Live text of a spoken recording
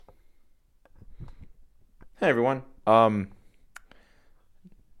Hey everyone.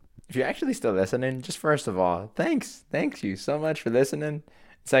 If you're actually still listening, just first of all, thanks you so much for listening.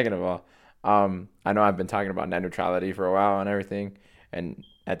 Second of all, I know I've been talking about net neutrality for a while and everything, and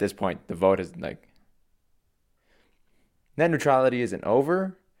at this point, the vote is like net neutrality isn't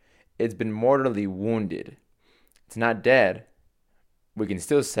over. It's been mortally wounded. It's not dead. We can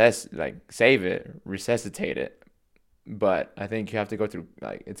still save it, resuscitate it, but I think you have to go through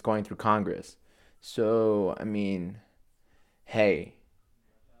it's going through Congress. So I mean, hey,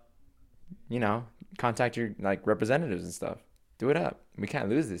 contact your representatives and stuff. Do it up. We can't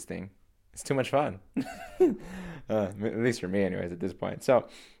lose this thing. It's too much fun. At least for me, anyways, at this point. So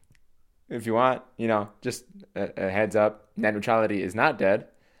if you want, just a heads up, net neutrality is not dead.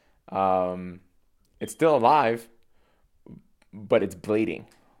 It's still alive, but it's bleeding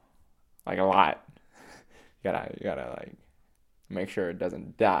like a lot. You gotta make sure it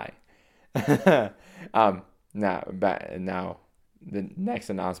doesn't die. Now the next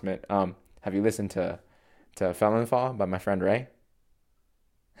announcement. Have you listened to Felon Fall by my friend Ray?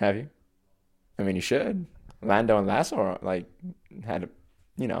 Have you? I mean, you should. Lando and Lasso had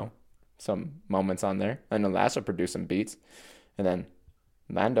some moments on there. I know Lasso produced some beats, and then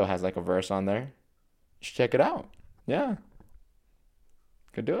Lando has a verse on there. You should check it out. Yeah,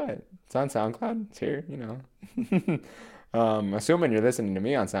 could do it. It's on SoundCloud. It's here. Assuming you're listening to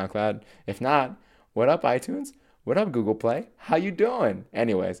me on SoundCloud. If not, what up iTunes? What up Google Play? How you doing?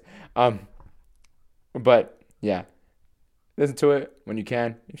 Anyways, but yeah, listen to it when you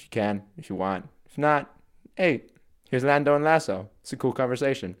can, if you want. If not, hey, here's Lando and Lasso. It's a cool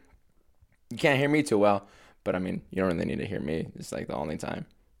conversation. You can't hear me too well, but I mean, you don't really need to hear me. It's the only time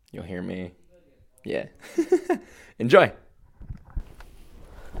you'll hear me. Yeah. Enjoy.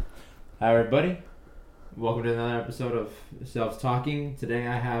 Hi, everybody. Welcome to another episode of Self Talking. Today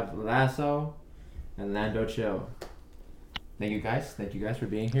I have Lasso and Lando Chill. Thank you guys for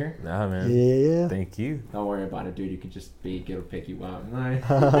being here. Nah, man. Yeah. Thank you. Don't worry about it, dude. You can just speak. It'll pick you up.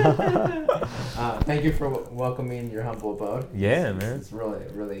 Thank you for welcoming your humble abode. Yeah, man. man. It's really,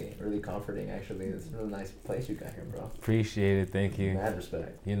 really, really comforting, actually. It's a really nice place you got here, bro. Appreciate it. Thank you. Mad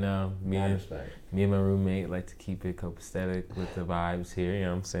respect. Me and my roommate like to keep it copacetic with the vibes here. You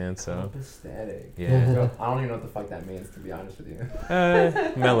know what I'm saying? So Copacetic. Yeah. Bro, I don't even know what the fuck that means, to be honest with you.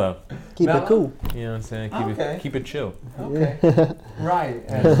 Mellow. Keep Mellow? it cool. You know what I'm saying? Keep it chill. Okay. Right.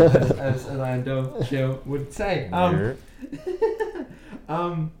 As Lando Chill would say. All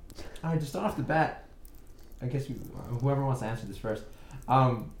right, just off the bat, I guess whoever wants to answer this first.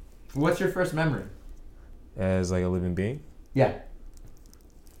 What's your first memory? As a living being. Yeah.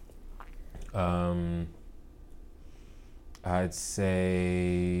 I'd say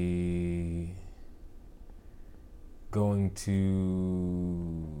going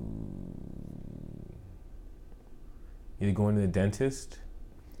to the dentist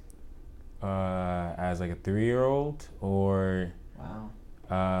as a 3-year-old, or Wow.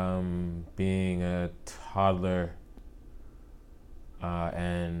 being a toddler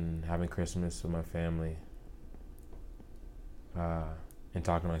and having Christmas with my family and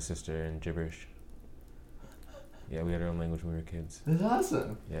talking to my sister in gibberish. Yeah, we had our own language when we were kids. That's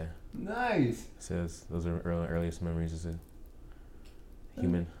awesome. Yeah. Nice. So those are earliest memories as a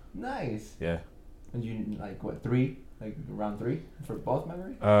human. Nice. Yeah. And you 3? Around 3 for both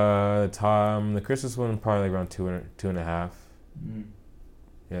memories? The Christmas one probably around 2.5.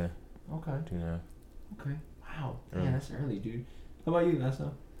 Yeah. Okay. 2.5. Okay. Wow. Man, that's early, dude. How about you,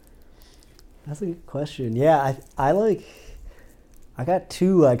 Lasso? That's a good question. Yeah, I got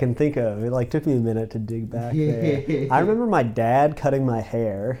 2 I can think of. It took me a minute to dig back there. I remember my dad cutting my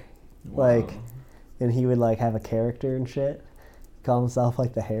hair, Wow. and he would have a character and shit. Call himself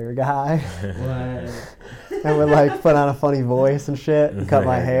the hair guy. What? And would put on a funny voice and shit and cut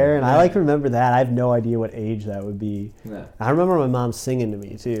my hair. And I remember that. I have no idea what age that would be. Yeah. I remember my mom singing to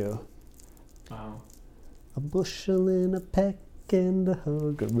me too. Wow. A bushel in a peck and a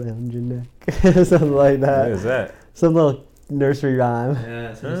hug around your neck. Something like that. What is that? Some little nursery rhyme. Yeah,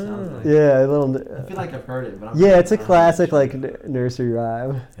 that's what it sounds like. Yeah, a little. I feel like I've heard it, but Yeah, it's a classic nursery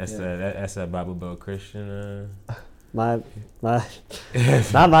rhyme. That's that's a Bible Belt Christian. My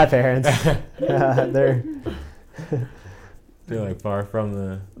not my parents. They're far from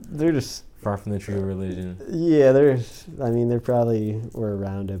the true religion. Yeah, they probably were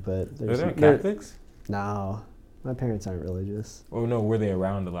around it, but Are they Catholics? No, my parents aren't religious. Oh no, were they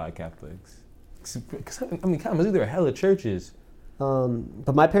around a lot of Catholics? Because there are hella churches.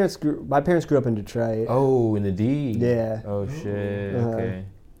 But my parents grew up in Detroit. Oh, in the D. Yeah. Oh shit. Okay.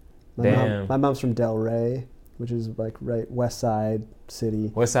 My Damn. my mom's from Delray, which is like right West Side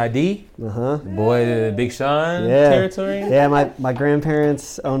City. West Side D? Boy, the Big Sean territory? Yeah, my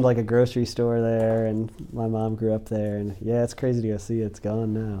grandparents owned like a grocery store there, and my mom grew up there. And yeah, it's crazy to go see it. It's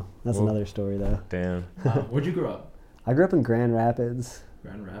gone now. That's another story, though. Damn. Where'd you grow up? I grew up in Grand Rapids.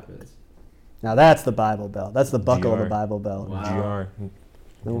 Grand Rapids. Now that's the Bible Belt. That's the buckle of GR. the Bible Belt. Wow.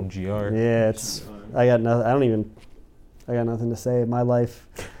 GR. Yeah, it's. I got nothing. I got nothing to say. My life.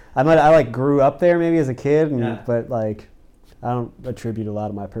 I like grew up there maybe as a kid, but like, I don't attribute a lot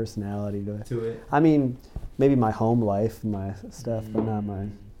of my personality to it. I mean, maybe my home life, and my stuff, but not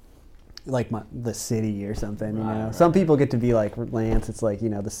the city or something. You know, some people get to be like Lance. It's like, you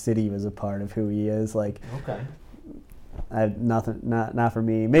know, the city was a part of who he is. Like, okay. I have nothing, not for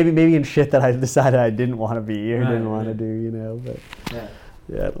me. Maybe in shit that I decided I didn't want to be or didn't want to do, you know. But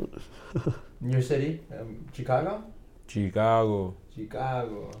yeah. Your city, Chicago. Chicago.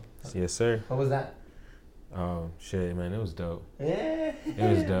 Yes, sir. What was that? Oh shit, man, it was dope. Yeah. It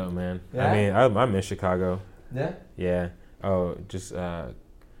was dope, man. Yeah? I mean, I miss Chicago. Yeah. Yeah. Oh, just for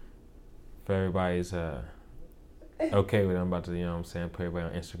everybody's okay with it, I'm about to, you know what I'm saying, put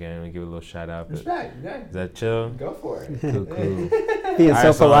everybody on Instagram and give a little shout out. Respect. Yeah. Is that chill? Go for it. Cool. Being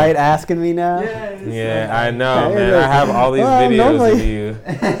so polite, asking me now. Yeah, I know, man. I have all these videos of you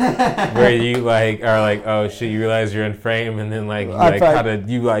where you like are like, oh shit, you realize you're in frame, and then like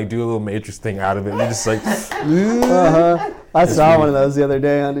you like do a little Matrix thing out of it. You're just like, I saw one of those the other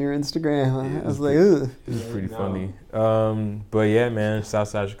day on your Instagram. I was like, ooh. It was pretty funny. But yeah, man,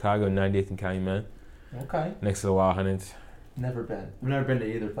 Southside Chicago, 90th and Calumet. Okay. Next to the Wild Hunteds. Never been. I've never been to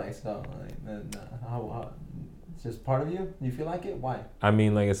either place. No. How it's just part of you? You feel like it? Why? I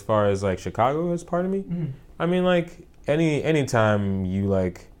mean, like, as far as like Chicago is part of me. I mean, like anytime you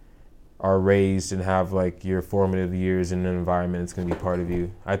like are raised and have like your formative years in an environment, it's gonna be part of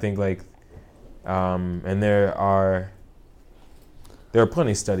you. I think like, and there are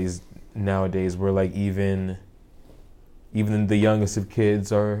plenty of studies nowadays where like even the youngest of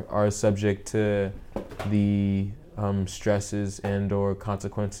kids are subject to the stresses and or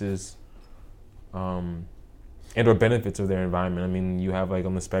consequences and or benefits of their environment. I mean, you have like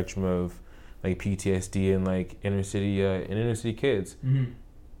on the spectrum of like PTSD and like inner city kids,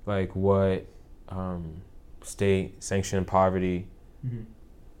 like what state sanctioned poverty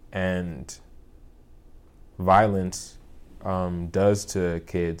and violence does to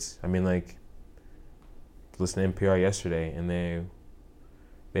kids. I mean, like, listened to NPR yesterday, and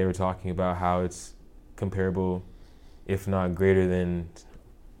they were talking about how it's comparable, if not greater than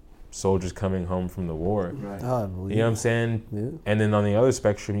soldiers coming home from the war. Right. Oh, I believe. You know what I'm saying? Yeah. And then on the other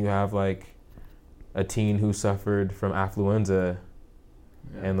spectrum, you have like a teen who suffered from affluenza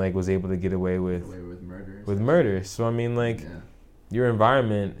and like was able to get away with murder. So I mean, like, your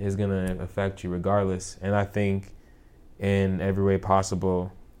environment is gonna affect you regardless. And I think in every way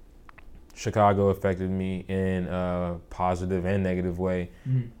possible, Chicago affected me in a positive and negative way.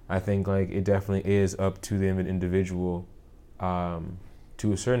 I think like it definitely is up to the individual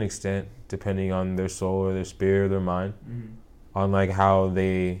to a certain extent, depending on their soul or their spirit or their mind, on like how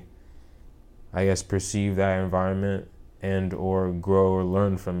they, I guess, perceive that environment and or grow or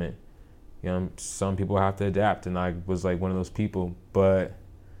learn from it. You know, some people have to adapt, and I was like one of those people. But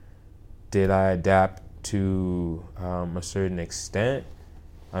did I adapt to a certain extent?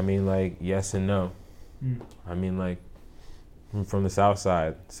 I mean, like, yes and no. I mean, like, I'm from the South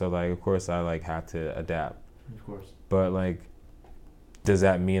Side, so like, of course, I like have to adapt. Of course. But like, does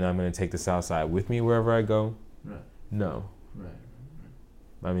that mean I'm gonna take the South Side with me wherever I go? Right. No. Right.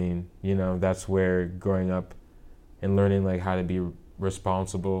 I mean, you know, that's where growing up and learning like how to be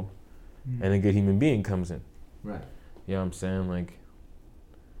responsible and a good human being comes in. Right. You know what I'm saying? Like,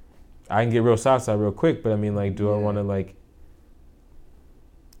 I can get real South Side real quick, but I mean, like, do I want to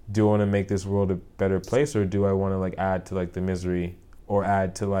make this world a better place, or do I want to like add to like the misery or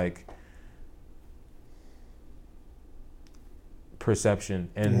add to like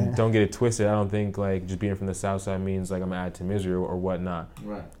perception? And don't get it twisted. I don't think like just being from the South Side means like I'm gonna add to misery or whatnot.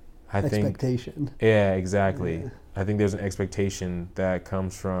 Right. I think expectation. Yeah, exactly. Yeah. I think there's an expectation that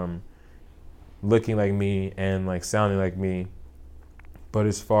comes from looking like me and like sounding like me. But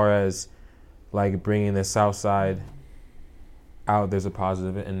as far as like bringing the South Side out, there's a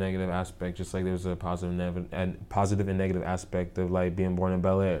positive and negative aspect, just like there's a positive and negative aspect of like being born in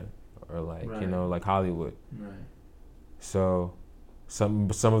Bel Air or like you know, like Hollywood. Right. So some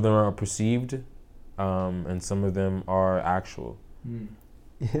of them are perceived, and some of them are actual.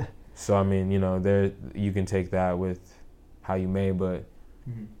 Yeah. So I mean, you know, there you can take that with how you may, but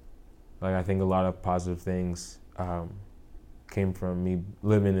like I think a lot of positive things came from me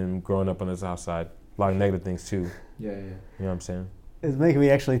living and growing up on the South Side. a lot of negative things too. Yeah. You know what I'm saying? It's making me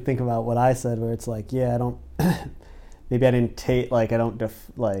actually think about what I said, where it's like, yeah, I don't. Maybe I didn't take like I don't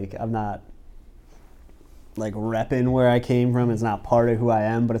I'm not like repping where I came from. It's not part of who I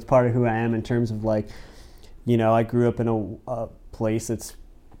am, but it's part of who I am in terms of like, you know, I grew up in a place that's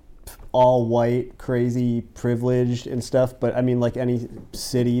all white, crazy, privileged and stuff. But I mean, like any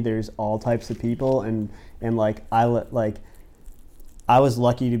city, there's all types of people, and like I was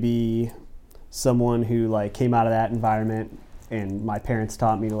lucky to be someone who like came out of that environment, and my parents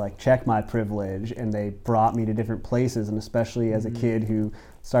taught me to like check my privilege, and they brought me to different places. And especially as a kid who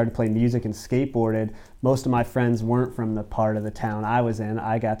started playing music and skateboarded, most of my friends weren't from the part of the town I was in.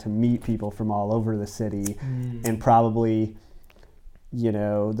 I got to meet people from all over the city, and probably, you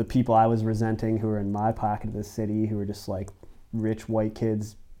know, the people I was resenting who were in my pocket of the city, who were just like rich white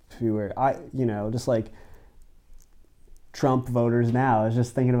kids who were, just like Trump voters now. I was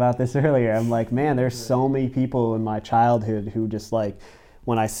just thinking about this earlier. I'm like, man, there's so many people in my childhood who just like,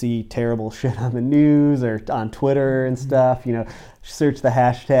 when I see terrible shit on the news or on Twitter and stuff, you know, search the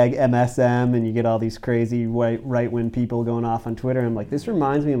hashtag MSM and you get all these crazy right-wing people going off on Twitter. I'm like, this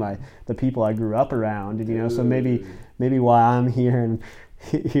reminds me of the people I grew up around, and, you know, so maybe why I'm here, and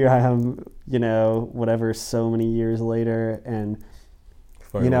here I am, you know, whatever, so many years later, and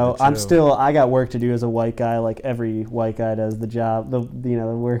you know, I got work to do as a white guy, like every white guy does. The job, the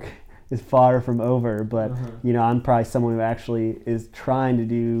work is far from over, but you know, I'm probably someone who actually is trying to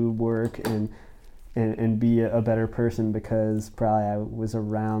do work and be a better person, because probably I was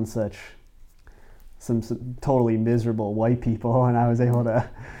around some totally miserable white people, and I was able to,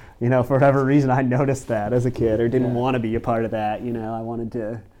 you know, for whatever reason, I noticed that as a kid, or didn't want to be a part of that. You know, I wanted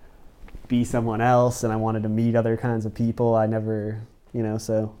to be someone else, and I wanted to meet other kinds of people. I never, you know,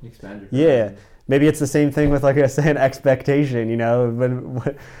 so maybe it's the same thing with, like I said, an expectation, you know,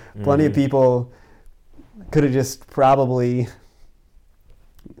 but plenty of people could have just probably,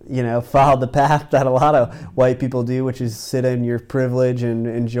 you know, followed the path that a lot of white people do, which is sit in your privilege and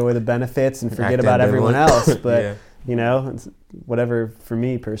enjoy the benefits and forget about everyone else. But, you know, it's whatever, for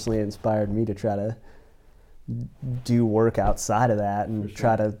me personally, inspired me to try to do work outside of that and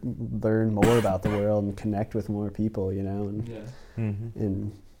try to learn more about the world and connect with more people, you know, and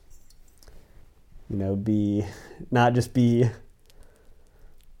you know, be not just be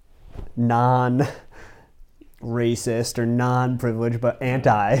non-racist or non-privileged, but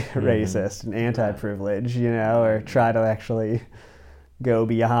anti-racist and anti-privilege, you know, or try to actually go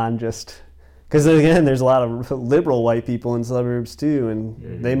beyond just, because again, there's a lot of liberal white people in suburbs too,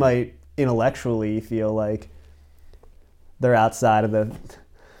 and they might intellectually feel like they're outside of the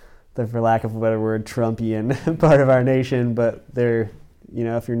for lack of a better word, Trumpian part of our nation, but they're, you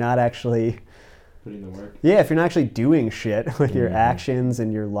know, if you're not actually putting the work. Yeah, if you're not actually doing shit with your actions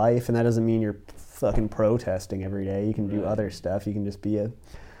and your life, and that doesn't mean you're fucking protesting every day. You can do other stuff. You can just be you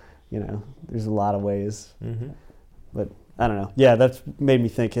know, there's a lot of ways. But I don't know. Yeah, that's made me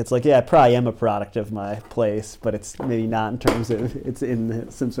think. It's like, yeah, I probably am a product of my place, but it's maybe not in terms of it's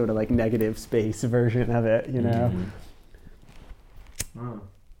in some sort of like negative space version of it, you know?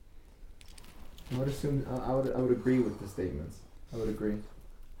 I would assume, I would agree with the statements. I would agree.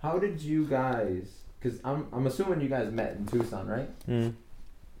 How did you guys, because I'm assuming you guys met in Tucson, right?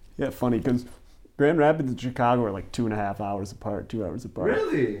 Yeah, funny, because Grand Rapids and Chicago are like 2.5 hours apart, 2 hours apart.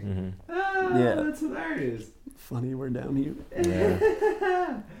 Really? Yeah. That's hilarious. Funny, we're down here.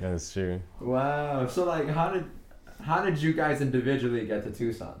 Yeah. That's true. Wow. So like, how did you guys individually get to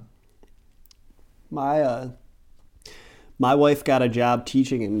Tucson? My wife got a job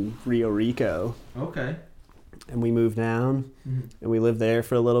teaching in Rio Rico. Okay. And we moved down, and we lived there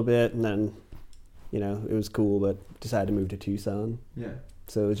for a little bit, and then, you know, it was cool, but decided to move to Tucson. Yeah.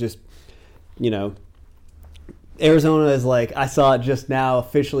 So it was just, you know, Arizona is like, I saw it just now,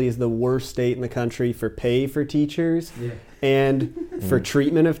 officially is the worst state in the country for pay for teachers and for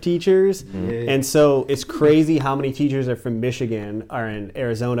treatment of teachers. And so it's crazy how many teachers are from Michigan are in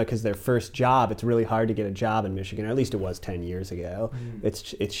Arizona, because their first job, it's really hard to get a job in Michigan, or at least it was 10 years ago.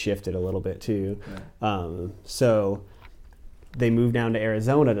 It's shifted a little bit too. So they moved down to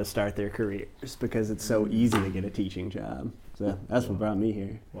Arizona to start their careers because it's so easy to get a teaching job. So that's what brought me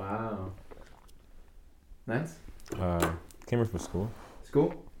here. Wow. Nice. Came here for school.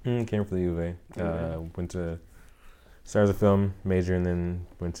 School? Came here for the U of A. Went to started as a film major, and then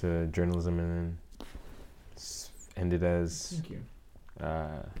went to journalism, and then ended as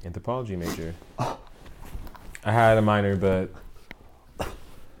anthropology major. I had a minor, but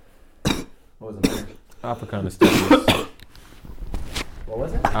what was the minor? Africana studies. What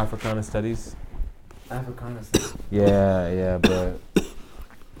was it? Africana studies. Africana studies. Yeah, but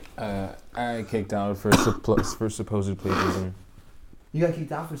I kicked out for supposed plagiarism. You got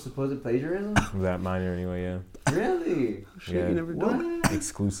kicked out for supposed plagiarism? That minor anyway, yeah. Really? Shit, yeah. You never done.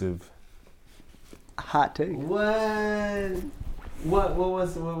 Exclusive. Hot take. What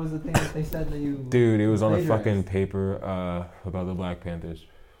was the thing that they said that you? Dude, it was on a fucking paper about the Black Panthers.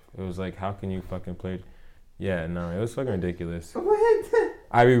 It was like, how can you fucking play? Yeah, no, it was fucking ridiculous. What?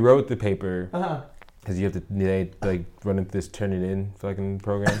 I rewrote the paper. Because you have to like run into this Turnitin fucking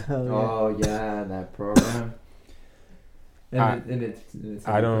program. Oh yeah, that program. And it's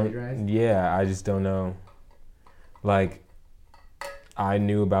I don't. Yeah, I just don't know. Like, I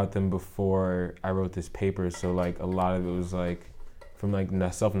knew about them before I wrote this paper, so like a lot of it was like from like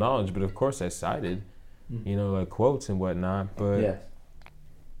self knowledge. But of course, I cited, like quotes and whatnot. But yes.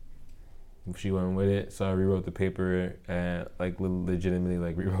 She went with it, so I rewrote the paper and like legitimately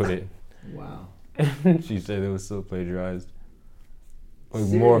like rewrote it. Wow. She said it was still plagiarized. Like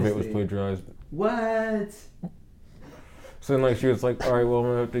more of it was plagiarized. What? So then like she was like, all right, well I'm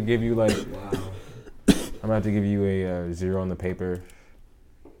gonna have to give you like, wow. I'm gonna have to give you a 0 on the paper,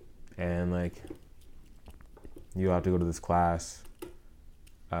 and like you have to go to this class.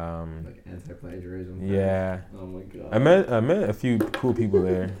 Like anti-plagiarism. Yeah. Oh my god. I met a few cool people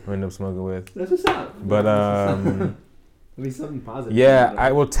there who I ended up smoking with. That's what's up. But at least something positive.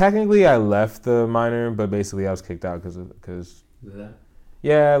 Yeah, technically I left the minor, but basically I was kicked out because.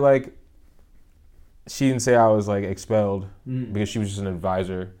 Yeah, like she didn't say I was like expelled because she was just an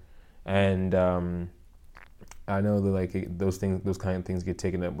advisor, and I know that like those kind of things get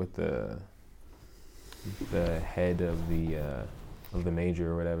taken up with the head of the major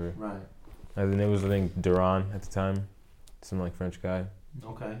or whatever. Right. And then it was, I think, Duran at the time, some like French guy.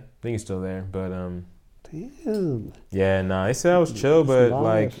 Okay. I think he's still there, but damn. Yeah, nah. They said I was chill, but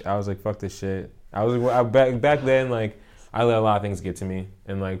like I was like, fuck this shit. Back then, like I let a lot of things get to me,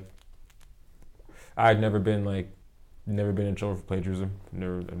 and like I'd never been in trouble for plagiarism. I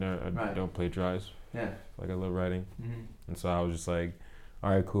don't plagiarize. Yeah. Like I love writing, and so I was just like,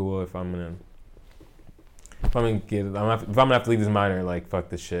 all right, cool. Well, if I'm gonna have to leave this minor, like fuck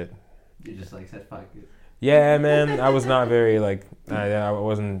this shit. You just like said fuck it. Yeah, man. I was not very like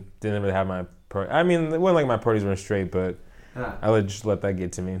didn't really have my. I mean, it wasn't like my priorities weren't straight, but I would just let that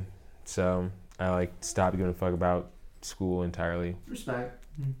get to me. So I like stopped giving a fuck about school entirely. Respect.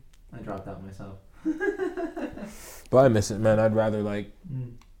 I dropped out myself. But I miss it, man. I'd rather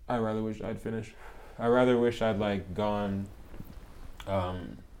wish I'd finished. I rather wish I'd like gone,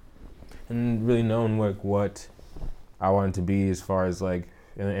 and really known like what I wanted to be as far as like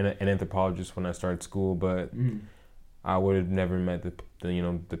an anthropologist when I started school. But I would have never met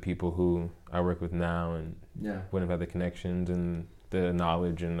the people who I work with now, and wouldn't have had the connections and the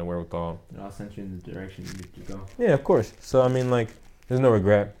knowledge and the wherewithal. It all sent you in the direction you need to go. Yeah, of course. So I mean, like, there's no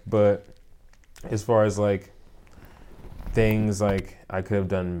regret. But as far as like things like I could have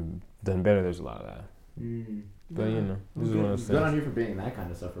done better, there's a lot of that. But this is one of those things. Good on you for being that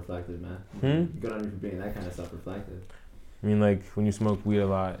kind of self-reflective, man. Good on you for being that kind of self-reflective. I mean, like, when you smoke weed a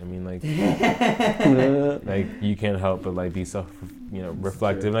lot, I mean, like, like you can't help but like be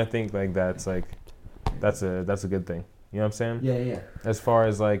reflective. And I think like that's a good thing. You know what I'm saying? Yeah. As far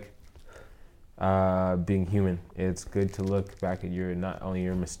as like being human, it's good to look back at not only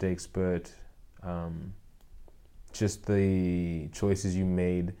your mistakes, but just the choices you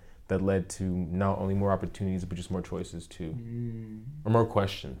made that led to not only more opportunities, but just more choices too, or more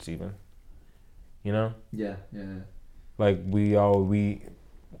questions even. You know? Yeah. Like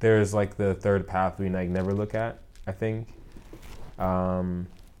there's like the third path we like never look at. I think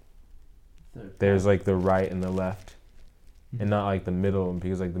there's like the right and the left, and not like the middle,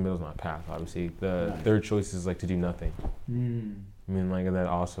 because like the middle's not a path. Obviously, the third choice is like to do nothing. I mean, like, and that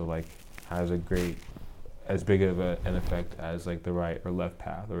also like has as big of an effect as like the right or left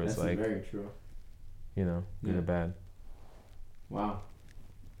path, or it's like very true. Good or bad. Wow.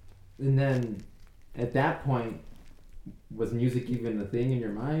 And then at that point, was music even a thing in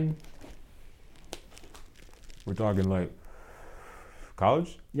your mind? We're talking like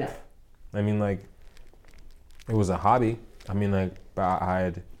college? Yeah. I mean, like, it was a hobby. I mean, like, I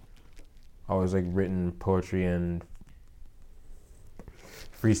had always like written poetry and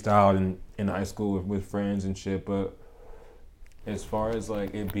freestyled in high school with friends and shit, but as far as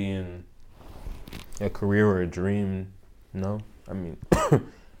like it being a career or a dream, no. I mean,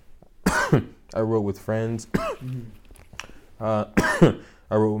 I wrote with friends. I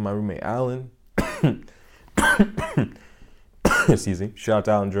wrote with my roommate Alan. Excuse me. Shout out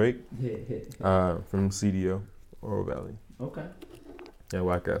to Alan Drake from CDO, Oro Valley. Okay. Yeah,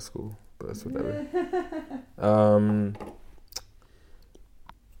 whack ass school, but that's whatever.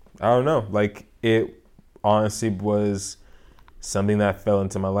 I don't know. Like, it honestly was something that fell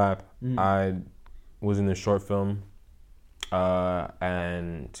into my lap. I was in this short film,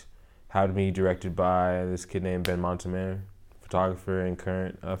 and had to be directed by this kid named Ben Montemare, photographer and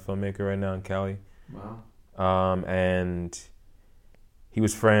current filmmaker right now in Cali. Wow. And he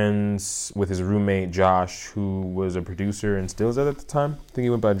was friends with his roommate Josh, who was a producer and still is at the time. I think he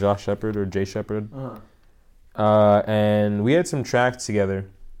went by Josh Shepard or Jay Shepard. And we had some tracks together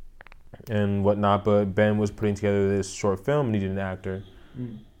and whatnot, but Ben was putting together this short film and needed an actor.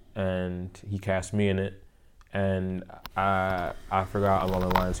 And he cast me in it. And I forgot along the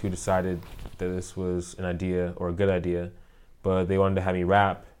lines who decided that this was an idea or a good idea, but they wanted to have me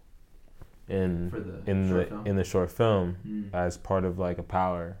rap in the short film as part of like a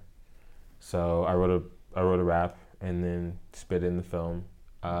power. So I wrote a rap and then spit in the film,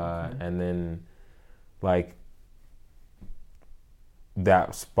 and then like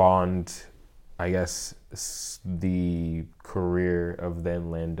that spawned, I guess, the career of then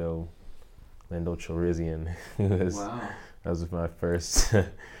Lando Calrissian. That was my first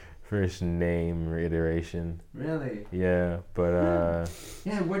name reiteration. Really? Yeah, but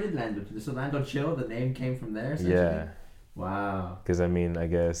yeah, where did Lando? So Lando Chill, the name came from there. Yeah. Wow. Because I mean, I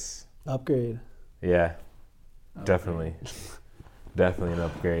guess upgrade. Yeah, definitely an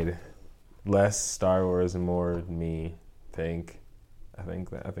upgrade. Less Star Wars and more me. I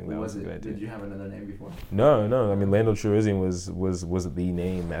think that was a good idea. Did you have another name before? No. I mean, Lando Calrissian was the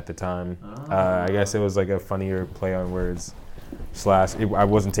name at the time. I guess it was like a funnier play on words. I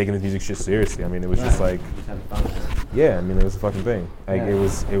wasn't taking this music shit seriously. I mean, it was just like, yeah. I mean, it was a fucking thing. Like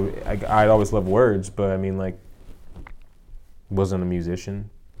I'd always loved words, but I mean, like, wasn't a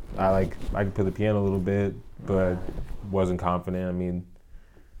musician. I could play the piano a little bit, but wasn't confident. I mean,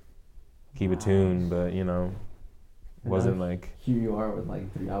 keep a tune, but you know. Wasn't like here you are with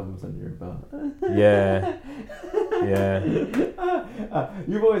like 3 albums under your belt. Yeah.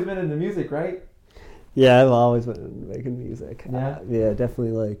 You've always been into music, right? Yeah, I've always been making music. Yeah,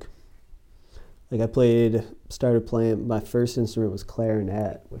 definitely. Like I started playing. My first instrument was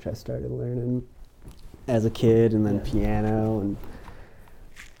clarinet, which I started learning as a kid, and then piano and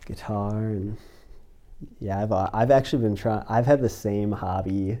guitar and. Yeah, I've actually been trying. I've had the same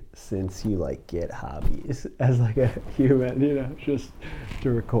hobby since you like get hobbies as like a human, you know, just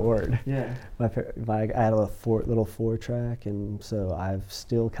to record. Yeah. I had a little 4-track, and so I've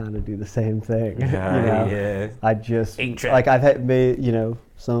still kind of do the same thing. Yeah. I just 8-track. Like I've had you know,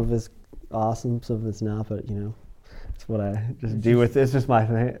 some of it's awesome, some of it's not, but you know, it's what I just do with. It's just my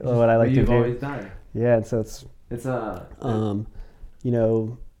thing. What I like to do. You've always done it. Yeah, and so it's you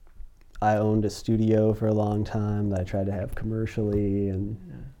know. I owned a studio for a long time that I tried to have commercially, and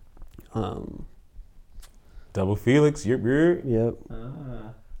Double Felix, yep. Yeah,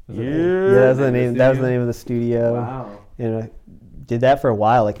 that was the name. That was the name of the studio. Wow. And I did that for a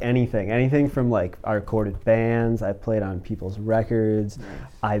while. Like anything from like I recorded bands. I played on people's records. Nice.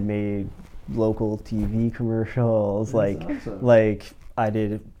 I made local TV commercials. That's awesome. Like I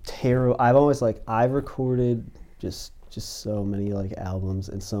did tarot. I've recorded just so many like albums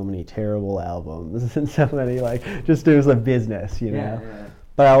and so many terrible albums and so many like just it was a business, you know. Yeah.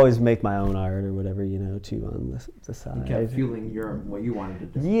 But I always make my own art or whatever, you know, too on the side. You kept fueling what you wanted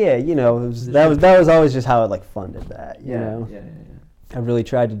to do. Yeah, you know, that was always just how I like funded that, you know. Yeah. I really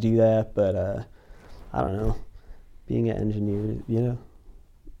tried to do that, but I don't know. Being an engineer, you know,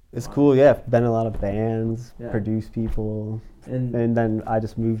 it's cool. Yeah, been in a lot of bands, produced people, and then I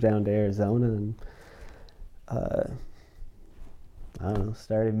just moved down to Arizona and. I don't know,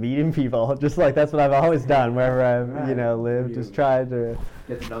 started meeting people. Just like that's what I've always done wherever I've, you know, lived. Just tried to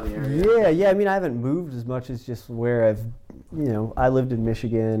get to know the area. Yeah. I mean, I haven't moved as much as just where I've, you know, I lived in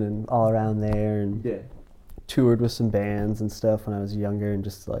Michigan and all around there and toured with some bands and stuff when I was younger. And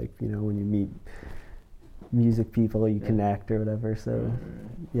just like, you know, when you meet music people, you connect or whatever. So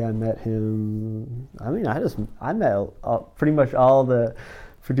yeah, I met him. I mean, I met pretty much all the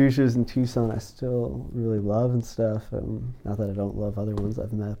producers in Tucson I still really love and stuff. Not that I don't love other ones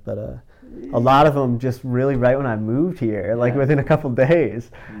I've met, but a lot of them just really right when I moved here, like within a couple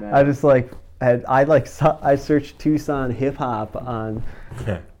days. Man. I just like I searched Tucson hip hop on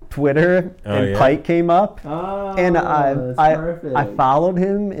Twitter and Pike came up, and I followed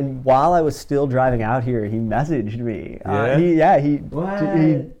him, and while I was still driving out here, he messaged me.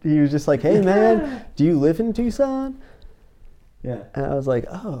 He was just like, "Hey man, do you live in Tucson?" Yeah, and I was like,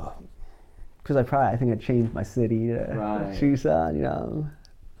 oh, because I think I changed my city to Tucson, you know.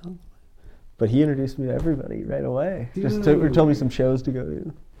 But he introduced me to everybody right away. Dude. Just told me some shows to go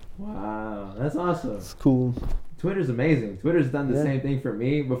to. Wow, that's awesome. It's cool. Twitter's amazing. Twitter's done the same thing for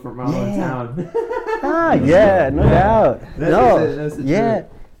me, but for my own town. No doubt. That's truth.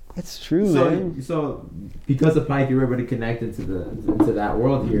 It's true, man. So because of Pike, you were able to connect into that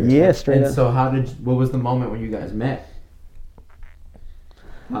world here. Yeah, straight up. So what was the moment when you guys met?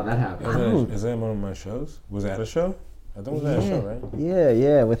 How that happened? Is that one of my shows? Was that a show? I think it was that a show, right?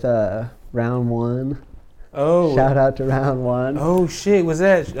 Yeah, with Round One. Oh, shout out to Round One. Oh shit, was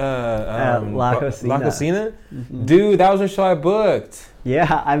that La Cocina? La Cocina? Mm-hmm. Dude, that was a show I booked.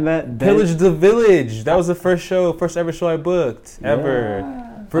 Yeah, I met Ben. Pillage the Village. That was the first ever show I booked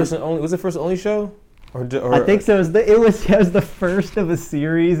ever. First and only. Was it first and only show? Or I think so. It was the first of a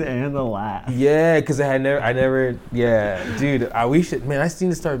series and the last. Yeah, because I never. Yeah, dude. We should. Man, I just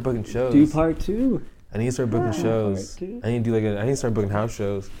need to start booking shows. Do part 2. I need to start booking shows. I need to start booking house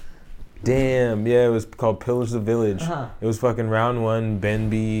shows. Damn, yeah, it was called Pillage the Village. Uh-huh. It was fucking Round One, Ben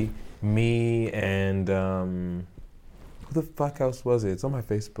B, me, and who the fuck else was it? It's on my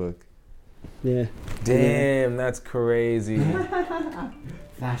Facebook. Yeah. Damn, that's crazy.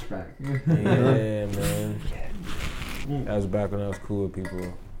 Flashback. Yeah, man. That was back when I was cool with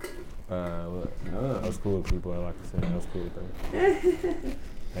people. I was cool with people, I like to say. I was cool with them.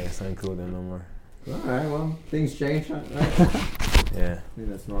 I guess I ain't cool with them no more. Alright, well, things change, right? Yeah. I think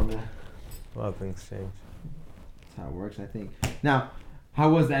that's normal. A lot of things change. That's how it works, I think. Now,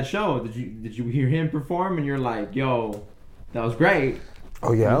 how was that show? Did you hear him perform and you're like, yo, that was great?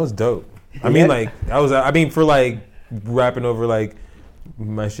 Oh yeah, that was dope. I mean, like, for like rapping over like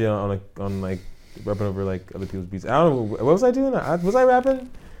my shit on like rapping over like other people's beats. I don't know, what was I doing? Was I rapping?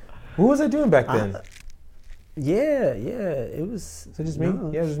 What was I doing back then? It was. Was it just me?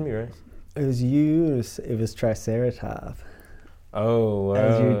 Yeah, it was just me, right? It was you. It was Triceratop. Oh, wow.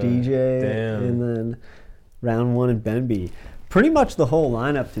 As your DJ. Damn. And then Round One and Ben B. Pretty much the whole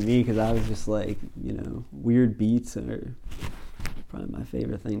lineup to me, because I was just like, weird beats are probably my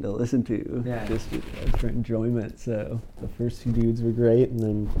favorite thing to listen to. Yeah. Just for enjoyment. So the first 2 dudes were great, and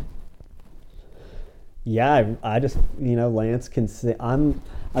then I just Lance can sing.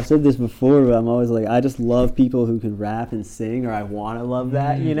 I've said this before, but I'm always like, I just love people who can rap and sing, or I want to love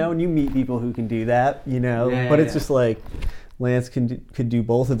that, and you meet people who can do that, but it's just like Lance could do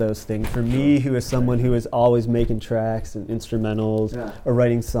both of those things. For me, who is someone who is always making tracks and instrumentals or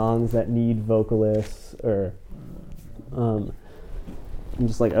writing songs that need vocalists, or I'm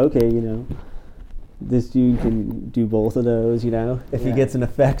just like, okay, this dude can do both of those, if he gets an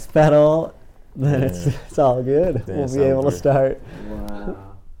effects pedal, then it's all good. We'll be able to start. Wow.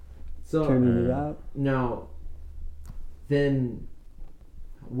 So turning it up. Now, then,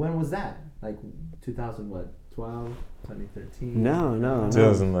 when was that? Like 2012, 2013? No.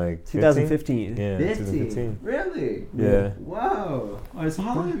 2015. Yeah, 2015. Really? Yeah. Wow. So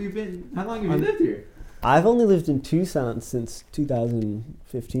how long have you lived here? I've only lived in Tucson since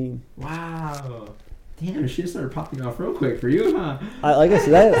 2015. Wow. Damn, shit started popping off real quick for you, huh? Like I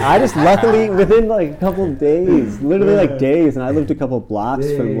said, I just luckily within like a couple of days, literally like days, and I lived a couple of blocks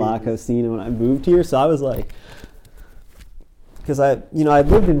from La Cocina when I moved here, so I was like, because I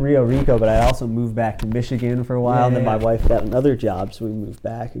lived in Rio Rico, but I also moved back to Michigan for a while, and then my wife got another job, so we moved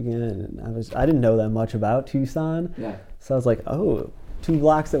back again, and I didn't know that much about Tucson, so I was like, 2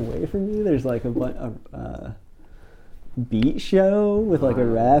 blocks away from me, there's like a beat show with like a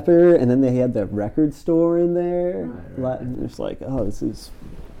rapper, and then they had the record store in there. And it's like, this is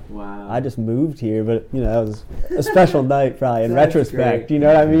wow. I just moved here, but that was a special night probably in retrospect. Great. You know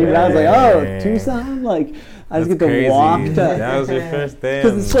what I mean? And I was like, Tucson, like I just get to walk to. That was your first day.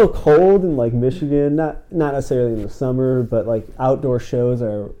 Because it's so cold in like Michigan, not necessarily in the summer, but like outdoor shows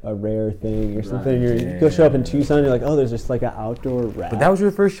are a rare thing or something. You go show up in Tucson, you're like, there's just like an outdoor rap. But that was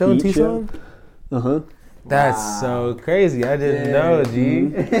your first show in Tucson? That's so crazy. I didn't know,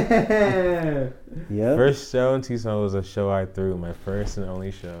 G. Yeah. First show in Tucson was a show I threw, my first and only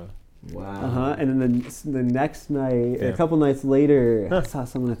show. Wow. And then the next night, a couple nights later, I saw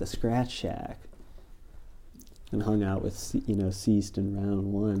someone at the Scratch Shack and hung out with, Ceased and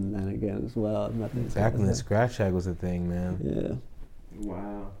Round One then again as well. Back when the Scratch Shack was a thing, man. Yeah.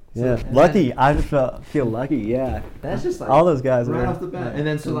 Wow. Yeah, so, lucky. I just feel lucky. Yeah, that's just like all those guys right off the bat. And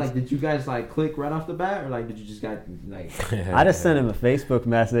then did you guys like click right off the bat, or like did you just got like? I just sent him a Facebook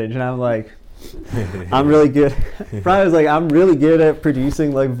message, and I'm like, I'm really good. Probably was like, I'm really good at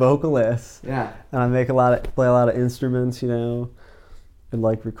producing like vocalists. Yeah. And I play a lot of instruments, and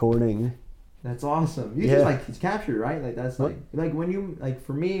like recording. That's awesome. You just like capture, right? Like that's like when you like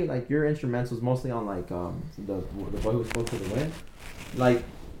for me like your instrumentals mostly on like the boy who spoke to the wind, like.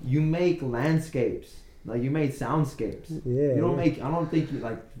 You make landscapes Like, you made soundscapes. Yeah. You don't make. I don't think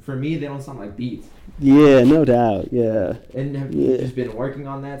for me they don't sound like beats. Yeah, no doubt. Yeah. And have you just been working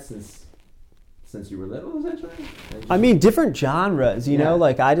on that since you were little, essentially? I mean, different genres, you know?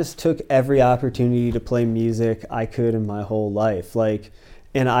 Like, I just took every opportunity to play music I could in my whole life. Like,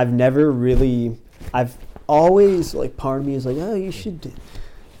 and I've always, like, part of me is like, oh, you should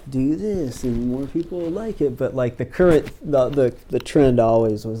do this and more people will like it. But, like, the trend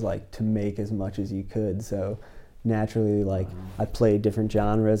always was, like, to make as much as you could. So, naturally, like, I played different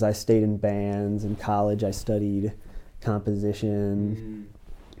genres. I stayed in bands. In college, I studied composition.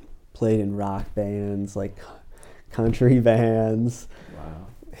 Played in rock bands, like country bands,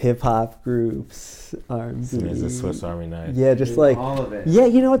 hip hop groups, R&B. It's a Swiss Army knife. Yeah, just like all of it. Yeah,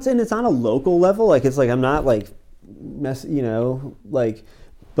 you know, it's on a local level. Like, it's like I'm not like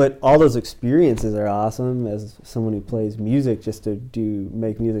but all those experiences are awesome as someone who plays music, just to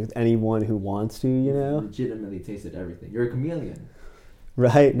make music with anyone who wants to, you know. Legitimately tasted everything. You're a chameleon.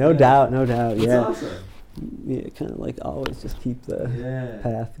 Right, no doubt. That's awesome. Yeah, kind of like always just keep the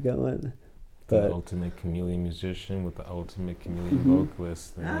path going. The ultimate chameleon musician with the ultimate chameleon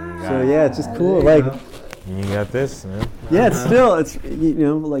vocalist. So yeah, it's just cool. Like, you got this, man. Yeah, it's you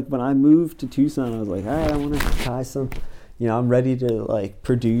know, like when I moved to Tucson, I was like, all right, I want to try some. You know, I'm ready to like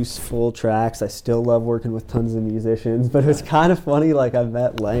produce full tracks. I still love working with tons of musicians, but it's kind of funny. Like, I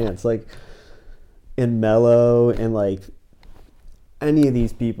met Lance, like, in Mellow, and like any of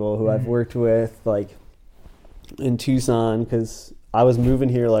these people who I've worked with, like, in Tucson, because I was moving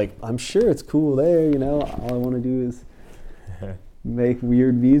here like, I'm sure it's cool there, you know, all I want to do is make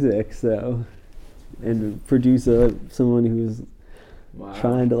weird music, so, and produce someone who's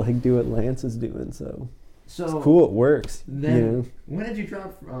trying to like do what Lance is doing, so it's cool, it works. Then, you know? When did you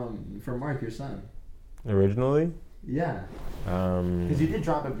drop for Mark, your son? Originally? Yeah. Because you did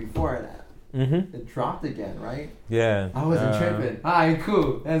drop it before that. Mm-hmm. It dropped again, right? Yeah. I wasn't tripping. Alright,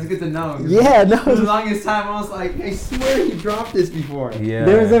 cool. That's good to know. Yeah, no. For the longest time, I was like, I swear he dropped this before. Yeah.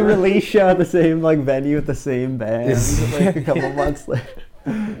 There was a release show at the same like venue with the same band like a couple months later.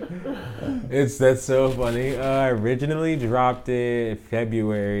 That's so funny. I originally dropped it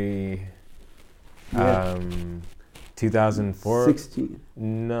February 2004. 16.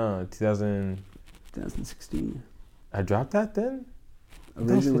 No, 2016. I dropped that then?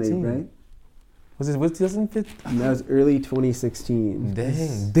 Originally, right? Was 2015? That was early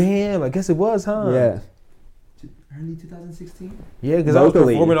 2016. Damn, I guess it was, huh? Yeah. Early 2016? Yeah, because I was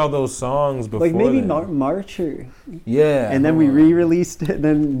performing all those songs before. Like maybe March or... Yeah. And then we re-released it,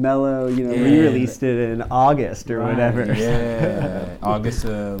 then Mellow, re-released it in August or whatever. Yeah. August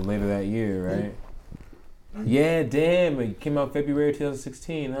later that year, right? Yeah, damn. It came out February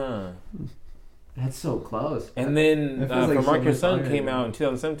 2016, huh? That's so close. And then For Mark Your Son came out in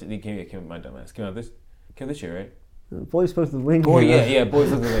 2017. It came my dumbass. Came out this year, right? Boys Supposed to Win. Boys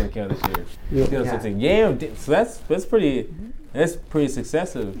Supposed to Win came out this year. 2017. Yeah, so that's pretty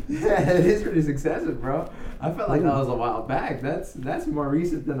successive. Yeah, it is pretty successive, bro. I felt like that was a while back. That's more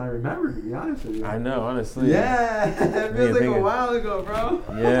recent than I remember, to be honest with you. I know, honestly. Yeah, it feels like a while ago, bro.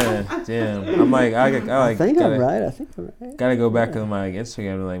 Yeah, damn. I'm like, I think I'm right. Gotta go back to my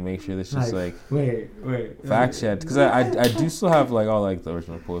Instagram to like make sure this is like wait fact checked, because I do still have like all like the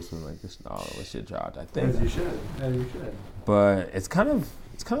original posts and like all this shit dropped. I think. As you should. But it's kind of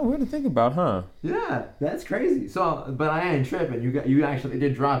weird to think about, huh? Yeah, that's crazy. So, but I ain't tripping. You actually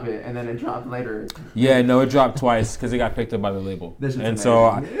did drop it, and then it dropped later. Yeah, no, it dropped twice because it got picked up by the label. And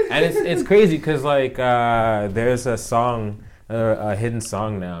amazing. It's crazy because like there's a song, a hidden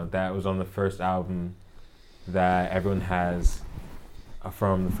song now that was on the first album that everyone has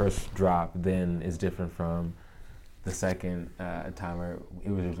from the first drop. Then is different from the second time where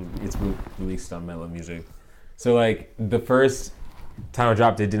it's released on Mellow Music. So like the first time I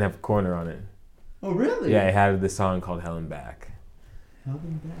dropped it didn't have a corner on it. Oh really? Yeah, it had this song called Hell and Back. Hell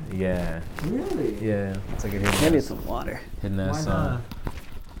and Back? Yeah. Really? Yeah. It's like a hidden Maybe it's some water. Hidden ass song.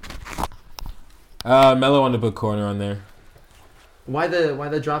 Mello wanted to put corner on there. Why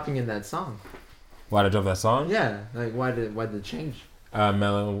the dropping in that song? Why did I drop that song? Yeah, like why did it change?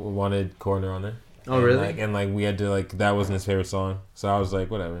 Mello wanted corner on there. Oh really? And we had to that wasn't his favorite song, so I was like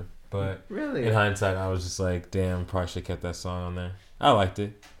whatever. But really, in hindsight, I was just like, damn, probably should have kept that song on there. I liked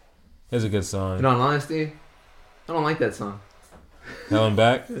it. It was a good song. In all honesty, I don't like that song. Hell and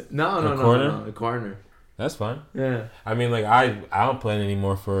Back? No, Corner? The Corner. That's fine. Yeah. I mean, like I don't play it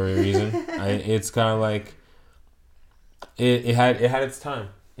anymore for a reason. It's kind of like it had its time.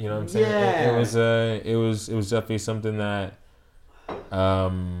 You know what I'm saying? Yeah. It was definitely something that I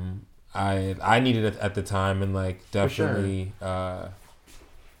needed at the time, and like definitely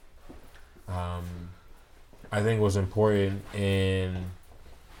I think was important in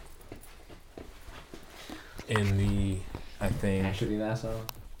the, I think. Actually, that song,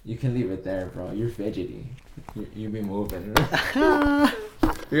 you can leave it there, bro. You're fidgety. You be moving.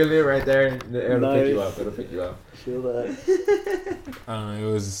 You can leave it right there. It'll pick you up. It'll pick you up. Feel that.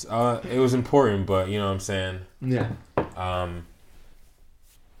 It was important, but you know what I'm saying. Yeah.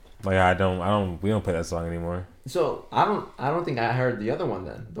 We don't play that song anymore. So I don't think I heard the other one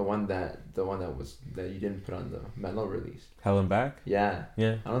then. The one that you didn't put on the Mellow release. Hell and Back? Yeah.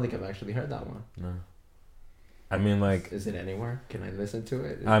 Yeah. I don't think I've actually heard that one. No. I mean, like... Is it anywhere? Can I listen to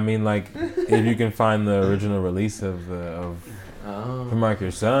it? I mean, like, if you can find the original release of For Mark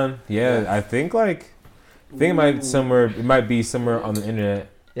Your Son, yeah, I think, like... it might be somewhere on the internet.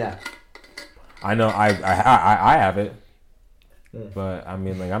 Yeah. I know I have it. Yeah. But, I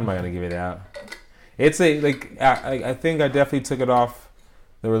mean, like, I'm not going to give it out. It's I think I definitely took it off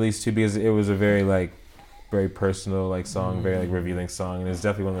the release, too, because it was a very, like, very personal, like, song, very, like, revealing song. And it's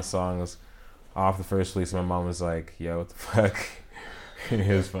definitely one of the songs... off the first release, my mom was like, yo, what the fuck? It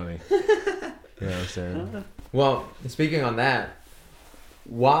was funny. You know what I'm saying? Well, speaking on that,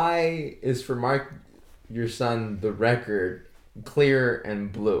 why is For Mark Your Son the record clear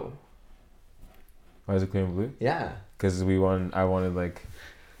and blue? Why is it clear and blue? Yeah. Because I wanted like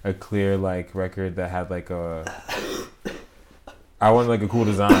a clear like record that had like I wanted like a cool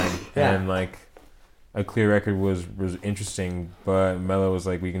design. Yeah. And like a clear record was interesting, but Mellow was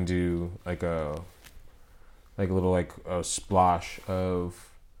like, we can do like a little like a splash of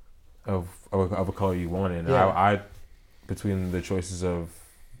a color you wanted. And yeah. I between the choices of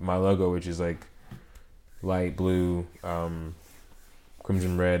my logo, which is like light blue,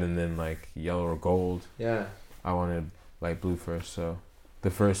 crimson red, and then like yellow or gold. Yeah. I wanted light blue first, so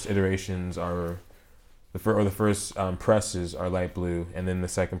the first iterations are the first presses are light blue, and then the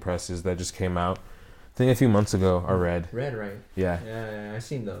second presses that just came out, I think a few months ago, are red. Red, right? Yeah. Yeah, I've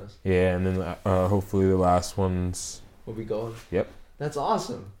seen those. Yeah, and then hopefully the last ones will be gold. Yep. That's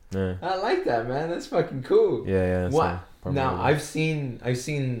awesome. Yeah. I like that, man. That's fucking cool. Yeah. What? Now I've seen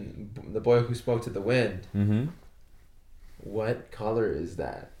The Boy Who Spoke to the Wind. Mm-hmm. What color is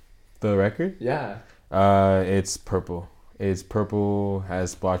that? The record? Yeah. It's purple. It's purple,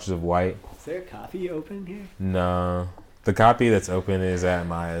 has splotches of white. Is there a copy open here? No. The copy that's open is at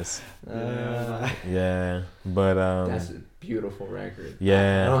Maya's. Yeah, but that's a beautiful record.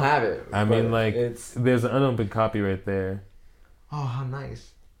 Yeah, I don't have it. I mean, like, there's an unopened copy right there. Oh, how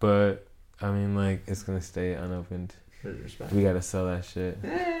nice! But I mean, like, it's gonna stay unopened. Respect. We gotta sell that shit.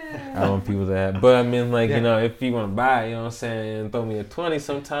 I want people to have. But I mean, like, you know, if you want to buy it, you know what I'm saying, throw me a 20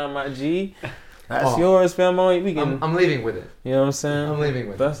 sometime, my G. That's yours, fam. I'm leaving with it. You know what I'm saying? I'm leaving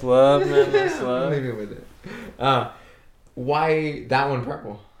with it. That's love, man. That's love. I'm leaving with it. Why that one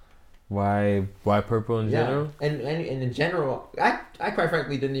purple? Why purple in general? And in general, I quite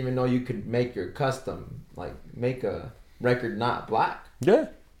frankly didn't even know you could make your custom, like make a record not black. Yeah.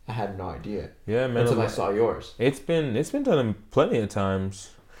 I had no idea. Yeah, man. Until I saw yours. It's been done plenty of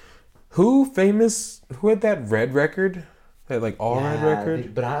times. Who had that red record? That like red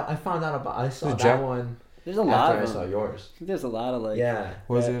record? But I found out I saw that one. There's a lot of them. I saw yours. There's a lot of like... Yeah.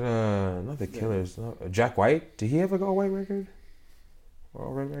 Was it, not The Killers, no, Jack White? Did he have like an all-white record? Or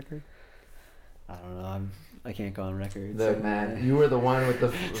all-red record? I don't know. I can't go on record. Look, man, you were the one with the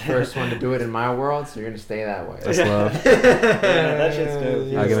first one to do it in my world, so you're going to stay that way. That's love. Yeah, that shit's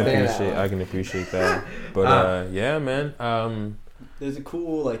dope. I can appreciate that. But, yeah, man. There's a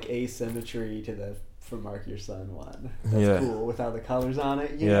cool, like, asymmetry to the For Mark Your Son one. That's cool without the colors on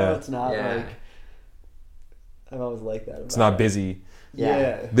it. You know, it's not like... I've always liked that. It's not busy.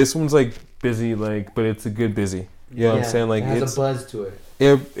 Yeah. This one's like busy, like, but it's a good busy. You know what I'm saying? Like, it has a buzz to it.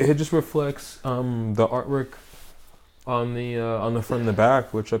 It just reflects the artwork on the front and the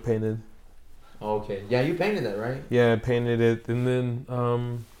back, which I painted. Okay. Yeah, you painted that, right? Yeah, I painted it, and then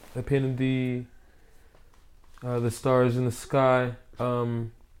I painted the stars in the sky,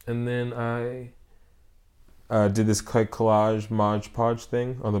 and then I did this like collage Mod Podge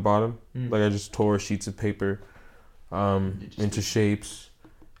thing on the bottom. Like I just tore sheets of paper into shapes,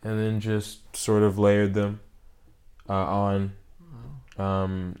 and then just sort of layered them on.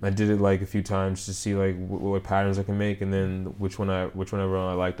 I did it like a few times to see like what patterns I can make, and then whichever one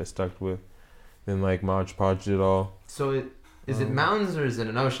I liked I stuck with. Then like Mod Podge it all. So is it mountains or is it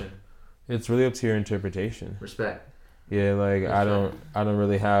an ocean? It's really up to your interpretation. Respect. Yeah, like I don't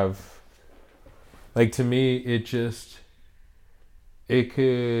really have. Like to me, it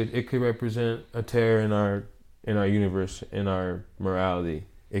could represent a tear in our universe, in our morality.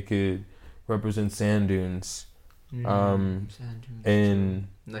 It could represent sand dunes, And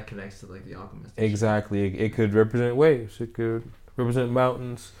that connects to like the alchemist. Exactly. It could represent waves. It could represent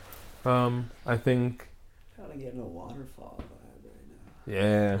mountains. I think. Kind of getting a waterfall vibe right now.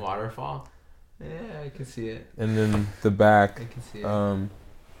 Yeah. Waterfall. Yeah, I can see it. And then the back. I can see it.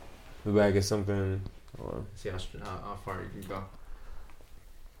 The back is something. Hold on. See how far you can go.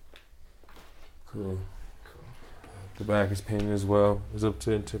 Cool. The back is painted as well. It's up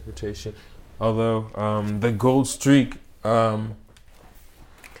to interpretation. Although the gold streak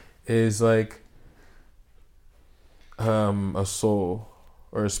is like a soul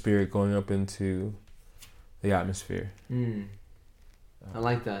or a spirit going up into the atmosphere. I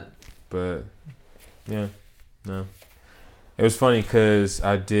like that. But yeah, no. It was funny because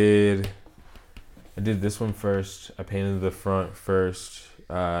I did this one first. I painted the front first,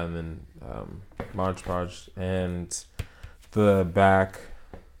 and then Mod Podge, and the back.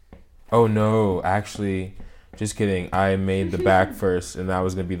 Oh no, actually, just kidding. I made the back first, and that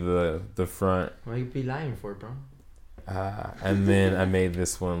was gonna be the front. What you be lying for, bro? And then I made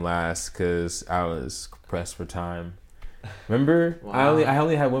this one last because I was pressed for time. Remember, wow. I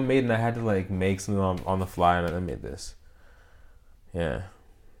only had one made, and I had to like make something on the fly, and I made this. Yeah,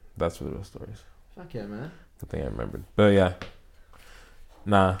 that's for the real stories. Fuck yeah, man. Good thing I remembered. But yeah,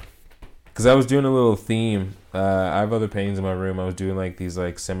 nah, because I was doing a little theme. I have other paintings in my room. I was doing like these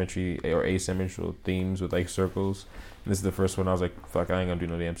like symmetry or asymmetrical themes with like circles. And this is the first one. I was like, fuck, I ain't gonna do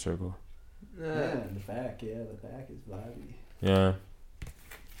no damn circle. Yeah, the back is vibey. Yeah.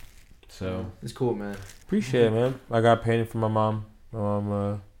 So it's cool, man. Appreciate it, man. I got painted for my mom. My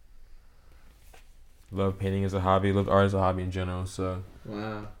mom loved painting as a hobby, loved art as a hobby in general. So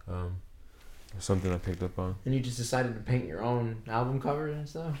wow. Something I picked up on. And you just decided to paint your own album cover and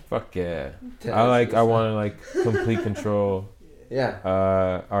stuff? Fuck yeah. I wanted like complete control.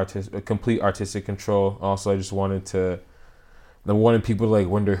 Yeah. Complete artistic control. Also, I just wanted people to like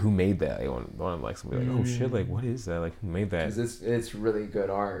wonder who made that. I wanted like somebody like, oh shit, like what is that? Like who made that? Because it's really good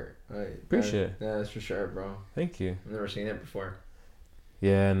art. Like, appreciate it. Yeah, that's for sure, bro. Thank you. I've never seen it before.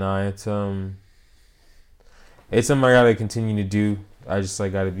 Yeah, no, it's something I gotta continue to do. I just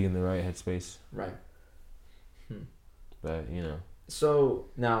like gotta be in the right headspace. Right. But you know. So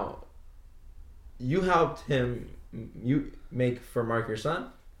now, you helped him. You make for Mark your son?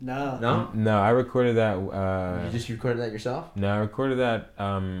 No. I recorded that. You just recorded that yourself? No, I recorded that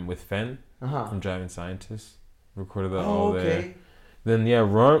with Fen from Driving Scientist. Recorded that all there. Then yeah,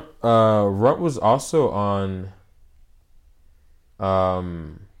 Runt was also on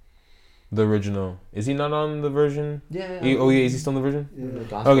the original. Is he not on the version? Yeah. Is he still on the version?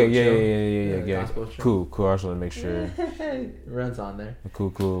 Yeah. Okay, yeah. Cool. I just want to make sure. Runt's on there.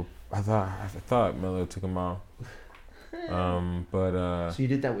 Cool. I thought Mello took him off. So you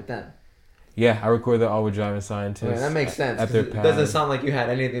did that with them? Yeah, I recorded that all with Driving Scientists. Okay, that makes sense. At their it doesn't sound like you had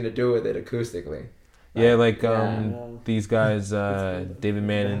anything to do with it acoustically. Yeah, these guys, David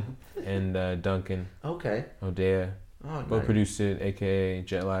Manning and Duncan. Okay. Odea. Oh, both nice. Produced it, aka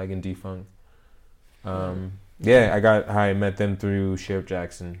Jetlag and Defunct. Yeah, I met them through Sheriff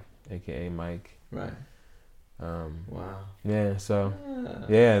Jackson, aka Mike. Right. Wow. Yeah. So.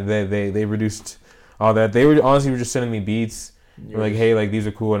 Yeah, they produced all that. They were just sending me beats. They're like, hey, like these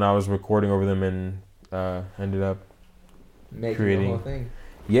are cool, and I was recording over them and ended up creating the whole thing.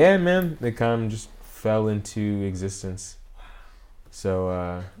 Yeah, man, they kind of just fell into existence.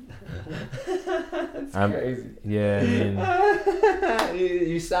 So that's crazy. Yeah, I mean,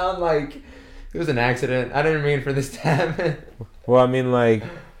 you sound like it was an accident. I didn't mean for this to happen. Well, I mean, like,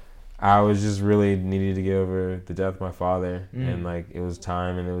 I was just really needed to get over the death of my father, and like it was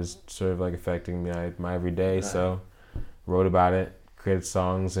time, and it was sort of like affecting me my everyday. Right. So wrote about it, created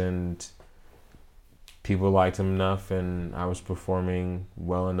songs, and people liked them enough, and I was performing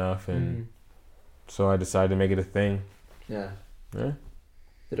well enough, and so I decided to make it a thing. Yeah. Yeah.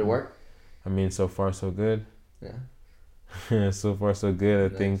 Did it work? I mean, so far so good. Yeah. So far so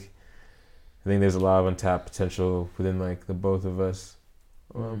good. Nice. I think there's a lot of untapped potential within like the both of us.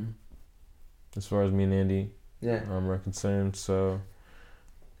 As far as me and Andy are concerned. So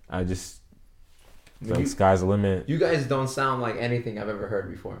I just sky's the limit. You guys don't sound like anything I've ever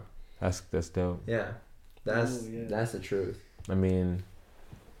heard before. That's dope. Yeah. That's the truth. I mean,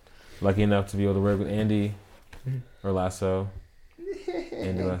 lucky enough to be able to work with Andy or Lasso.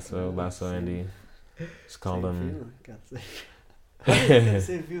 Andy Lasso Andy. Just called him.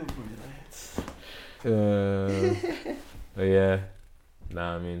 Same feeling for me, but yeah.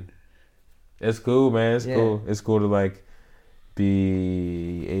 Nah, I mean, it's cool, man. It's cool. It's cool to like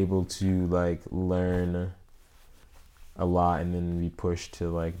be able to like learn a lot and then be pushed to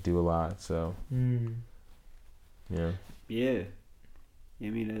like do a lot. So Yeah. Yeah. I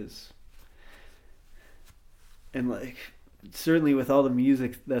mean, and like, certainly with all the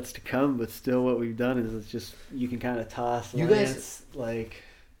music that's to come, but still what we've done is it's just, you can kind of toss Lance, like,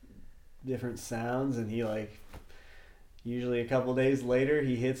 different sounds, and he, like, usually a couple days later,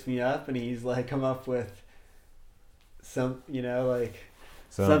 he hits me up, and he's, like, come up with some, you know, like,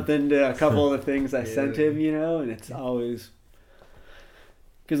 something to a couple of the things I sent him, you know, and it's always,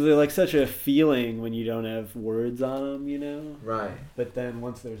 because they're, like, such a feeling when you don't have words on them, you know? Right. But then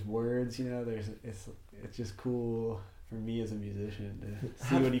once there's words, you know, it's just cool for me as a musician to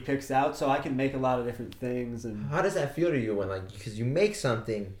see what he picks out, so I can make a lot of different things. And how does that feel to you when, like, because you make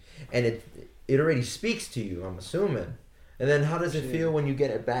something and it already speaks to you, I'm assuming, and then how does it feel when you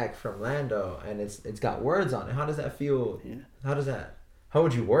get it back from Lando and it's got words on it? How does that feel? Yeah. How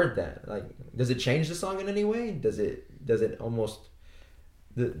would you word that? Like, does it change the song in any way? Does it almost,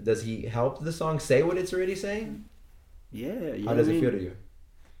 does he help the song say what it's already saying? Yeah. How does it feel to you?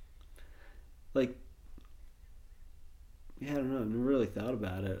 Like, yeah, I don't know. I've never really thought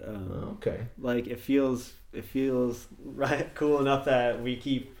about it. Okay. Like, it feels right, cool enough that we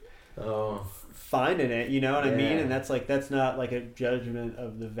keep finding it. You know what I mean? And that's not like a judgment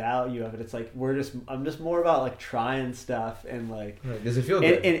of the value of it. It's like I'm just more about like trying stuff and like. Does it feel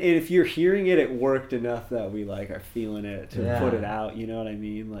good? And if you're hearing it, it worked enough that we like are feeling it to put it out. You know what I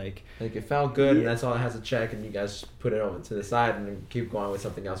mean? Like it felt good, and that's all it has to check, and you guys put it over to the side and then keep going with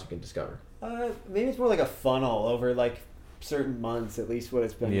something else you can discover. Maybe it's more like a funnel over like certain months, at least what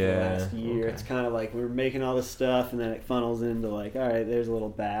it's been for the last year. Okay. It's kind of like we're making all this stuff, and then it funnels into like, all right, there's a little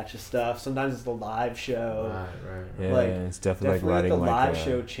batch of stuff. Sometimes it's the live show. Right. Yeah, like, it's definitely like writing the live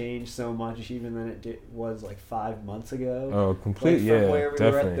show changed so much even than it was like 5 months ago. Oh, completely. Like from where we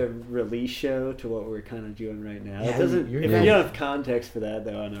definitely. were at the release show to what we're kind of doing right now. It doesn't. If you don't have context for that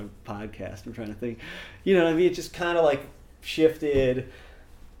though on a podcast, I'm trying to think. You know what I mean? It just kind of like shifted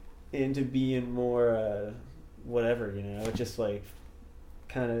into being more whatever, you know. It just like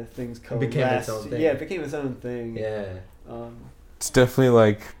kind of things coalesced. Became its own thing. Yeah, it became its own thing. Yeah. It's definitely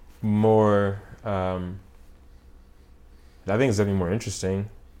like more. I think it's definitely more interesting.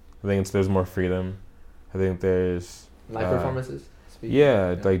 I think there's more freedom. I think there's live performances.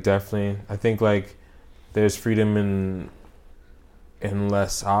 Like definitely. I think like there's freedom in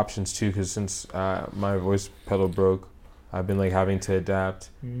less options too. Because since my voice pedal broke, I've been like having to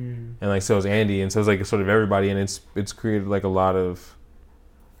adapt, and like so is Andy, and so it's like sort of everybody, and it's created like a lot of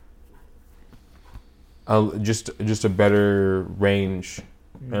just a better range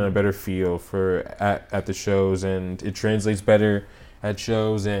and a better feel for at the shows, and it translates better at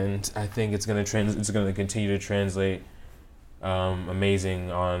shows, and I think it's gonna continue to translate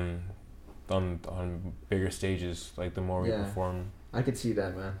amazing on bigger stages, like the more we perform. I could see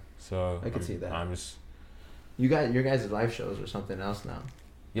that, man. So I could see that. I'm just. Your guys' live shows or something else now.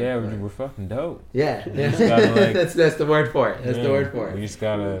 Yeah, we're fucking dope. Yeah. Gotta, like, that's the word for it. That's the word for it.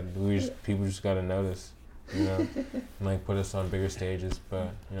 People just gotta notice, you know, and like put us on bigger stages.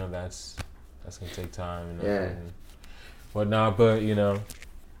 But you know that's gonna take time and whatnot. But you know,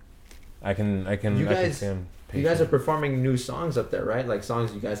 I can. You guys are performing new songs up there, right? Like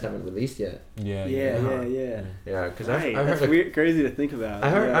songs you guys haven't released yet. Yeah. Yeah, because I've heard that's weird, crazy to think about.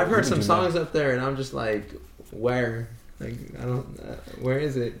 I've heard some songs up there, and I'm just like, where? Like I don't. Where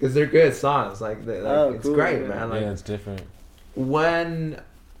is it? Because they're good songs. Like, it's cool, great, man. Like, it's different. When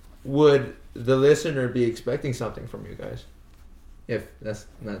would the listener be expecting something from you guys? If that's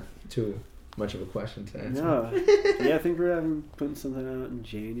not too much of a question to answer. No. I think we're putting something out in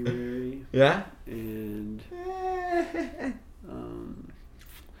January. Yeah? And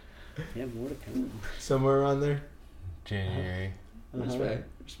more to come. Somewhere around there? January. Respect.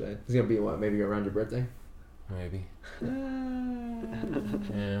 It's gonna be what, maybe around your birthday? Maybe.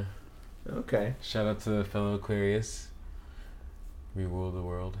 Yeah. Okay. Shout out to fellow Aquarius. We rule the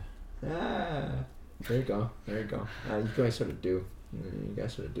world. There you go. You guys sort of do.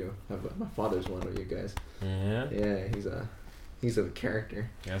 My father's one of you guys. Yeah. Yeah, he's a character.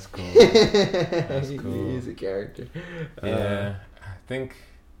 That's cool. He's a character. Yeah, I think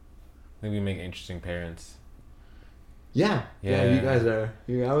we make interesting parents. Yeah. You guys are.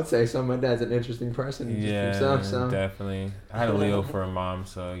 I would say my dad's an interesting person. Himself, so. Definitely. I had a Leo for a mom,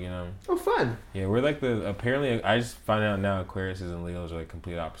 so you know. Oh, fun. Yeah, we're like apparently I just find out now Aquarius and Leos are like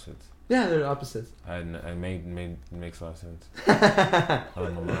complete opposites. Yeah, they're opposites. It makes a lot of sense. I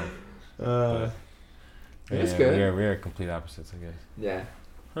don't know mom. It's good. We are complete opposites, I guess. Yeah.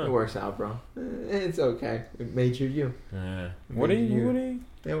 Huh. It works out, bro. It's okay. It made you. Yeah. What are you?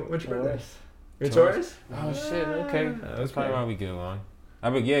 Yeah, what's your birthday? You're Taurus? Oh shit. Okay. That's probably why we get along.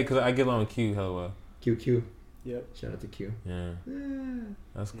 Because I get along with Q hella well. QQ. Yep. Shout out to Q. Yeah.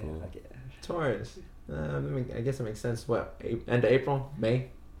 That's cool. Yeah. Taurus. I guess it makes sense. What? End of April? May?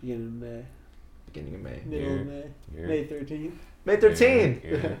 Beginning of May. Beginning of May. Middle of May. May 13th. May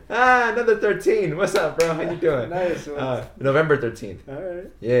 13th. Yeah. Another 13. What's up, bro? How you doing? Nice. November 13th. All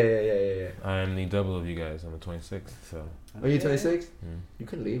right. Yeah. I'm the double of you guys on the 26th. So. Are you 26? Mm. You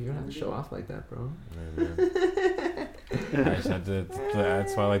can leave. You don't have to show off like that, bro. I just had to.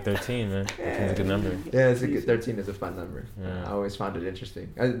 That's why I like 13, man. 13 is a good number. Yeah, it's a good. 13 is a fun number. Yeah. I always found it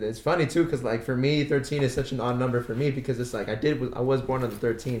interesting. It's funny too, cause like for me, 13 is such an odd number for me because it's like I was born on the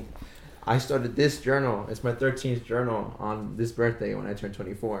 13th. I started this journal. It's my 13th journal on this birthday when I turned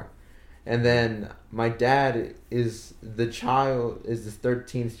 24, and then my dad is the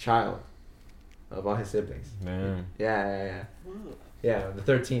 13th child of all his siblings. Man. Yeah. Whoa. Yeah, the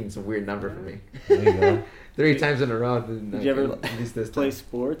 13 is a weird number for me. There you go. 3 times in a row. Did you ever play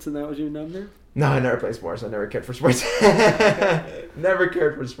sports and that was your number? No, I never played sports. I never cared for sports. Never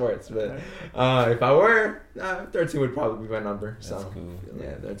cared for sports. But if I were, 13 would probably be my number. That's so cool.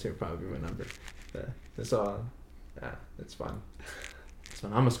 yeah, 13 would probably be my number. That's all. Yeah, it's fun. So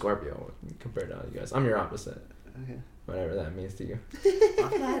I'm a Scorpio compared to all you guys. I'm your opposite. Okay. Whatever that means to you.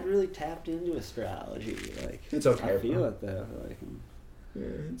 I'm not really tapped into astrology. Like It's okay. I feel bro. it though. Like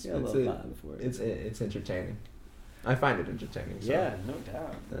It's a little vibe for it. It's entertaining. I find it entertaining. So. Yeah, no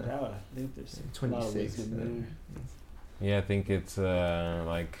doubt. I think there's a lot of 26. wisdom there. Yeah, I think it's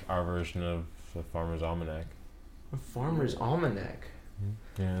like our version of the Farmer's Almanac. A Farmer's Almanac.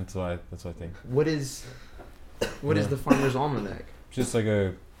 Yeah, that's what I think. What is the Farmer's Almanac? Just like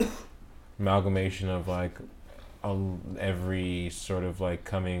a amalgamation of like every sort of like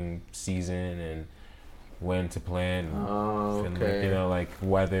coming season and when to plant and okay. you know, like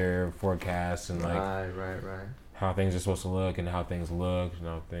weather forecasts and like right. how things are supposed to look and how things look and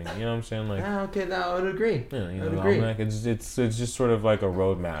how things, you know what I'm saying? Like, Okay, that I would agree. yeah, you I know, would the agree. almanac, it's just sort of like a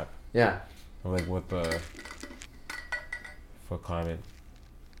roadmap Yeah. of like what the climate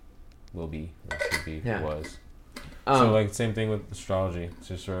will be, or should be, Yeah. was. Um, So like same thing with astrology. It's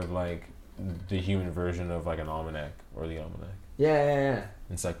just sort of like the human version of like an almanac or the almanac. Yeah.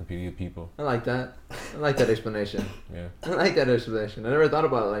 Encyclopedia of people. I like that. I like that explanation. Yeah. I like that explanation. I never thought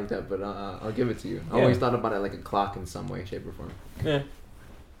about it like that, but I'll give it to you. I Yeah. always thought about it like a clock in some way, shape, or form. Yeah.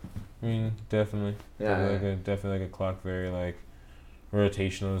 I mean, definitely. Yeah. Definitely like a clock, very like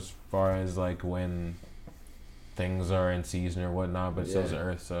rotational as far as like when things are in season or whatnot, but so is the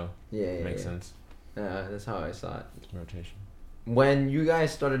Earth, so Yeah. it makes sense. Yeah, that's how I saw it. It's rotation. When you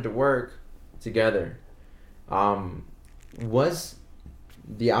guys started to work together, was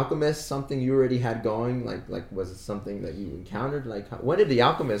The Alchemist something you already had going? Like was it something that you encountered? Like, when did The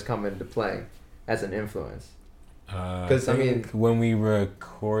Alchemist come into play as an influence? Because I mean, when we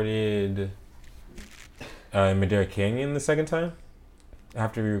recorded in Madera Canyon the second time,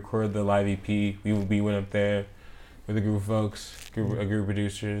 after we recorded the live EP, we went up there with a group of folks, a group of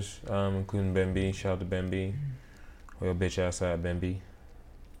producers, including Bemby. Shout out to Bemby. Well, bitch ass at Bemby.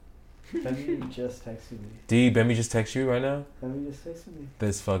 Bemby just texted me. D, Bemby just texted you right now? Bemby just texted me.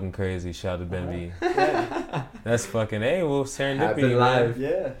 That's fucking crazy. Shout out to Bemby. Yeah. That's fucking, hey, well, serendipity, Happened man. live.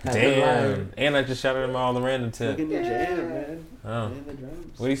 Yeah. Damn. And I just shouted him all the random tip. Looking to jam, man. Oh. Playing the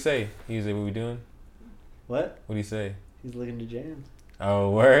drums. What'd he say? He was like, what we doing? What? What'd he say? He's looking to jam. Oh,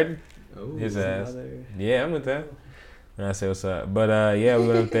 word? Oh. His ass. Another- Yeah, I'm with that. And I say what's up. But yeah, we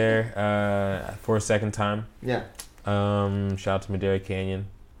went up there for a second time. Yeah. Shout out to Madera Canyon.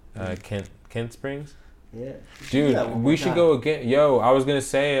 Kent Springs? Yeah. Dude, Yeah, one we more should time. go again. Yo, I was gonna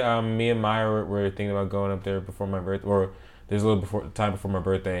say, me and Maya were thinking about going up there before my birthday, or there's a little time before my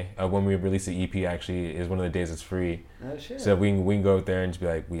birthday. When we release the EP, actually, is one of the days it's free. Oh shit. So we can go up there and just be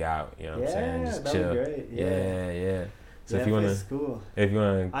like, we out. You know what I'm saying? Just that'd chill. be great. Yeah. So yeah, if you wanna, place is cool. if you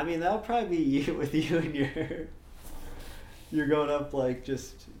wanna, I mean, that'll probably be you with you and you're going up like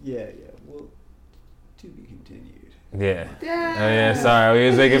just well, to be continued. yeah. Oh yeah, sorry, we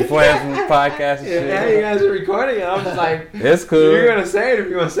was making plans for the podcast and shit. Yeah, you guys are recording it. I'm just like, It's cool. you're gonna say it if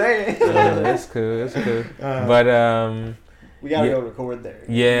you want to say it. That's cool. But We gotta Yeah. go record there.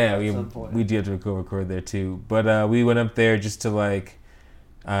 yeah, at some point. we did record there too. But we went up there just to like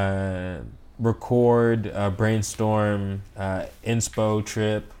record, brainstorm, inspo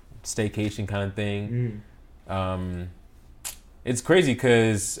trip, staycation kind of thing. It's crazy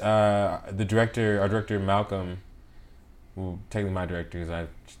because our director Malcolm, well, technically my director, because I've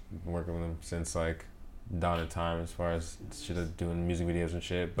been working with him since like dawn of time as far as shit of doing music videos and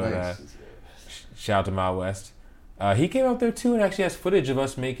shit. But Nice. shout out to Mile West. He came out there too and actually has footage of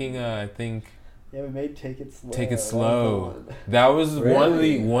us making I think Yeah, we made Take It Slow. Take It Slow. That was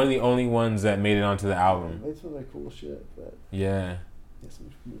really? one of the only ones that made it onto the album. Yeah, it's some like cool shit, but yeah.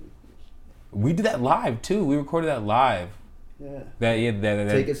 Some really cool shit. We did that live too. We recorded that live. Yeah. That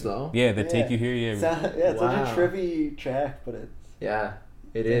Take It Slow. Yeah, Take You Here. Yeah. It's such a trippy track, but it's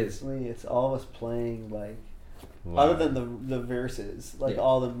it is. It's all of us playing like. Wow. Other than the verses, like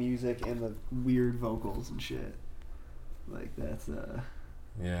all the music and the weird vocals and shit, like that's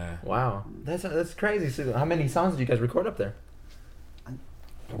Yeah. Wow, that's crazy. So, how many songs did you guys record up there?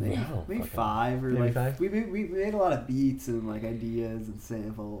 Maybe 5 or maybe like 5? We made a lot of beats and like ideas and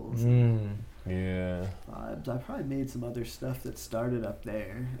samples. Yeah. Vibes. I probably made some other stuff that started up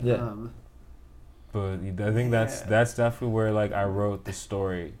there. Yeah. But I think that's definitely where like I wrote the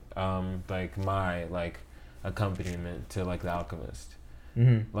story, like my like accompaniment to like The Alchemist.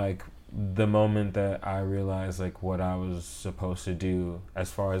 Mm-hmm. Like the moment that I realized like what I was supposed to do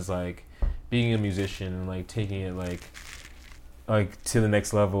as far as like being a musician and like taking it like to the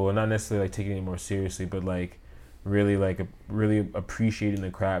next level, and not necessarily like taking it more seriously, but like really appreciating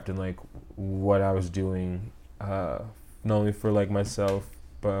the craft and like what I was doing, not only for like myself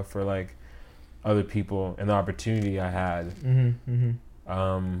but for like other people and the opportunity I had. Mm-hmm.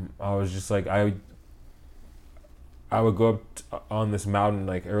 Mm-hmm. I was just like I would go up on this mountain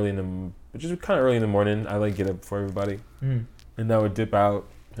like which is kind of early in the morning. I like get up before everybody, and I would dip out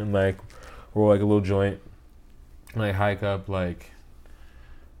and like roll like a little joint, and like hike up like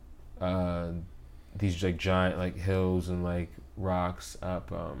these like giant like hills and like rocks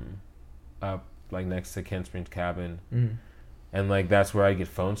up like next to Kent Springs Cabin, and like that's where I get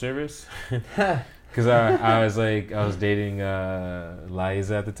phone service. Because I was dating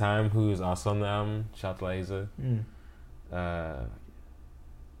Liza at the time, who was also on the album. Shout out to Liza.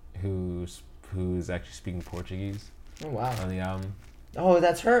 Who's actually speaking Portuguese. Oh wow! On the album. Oh,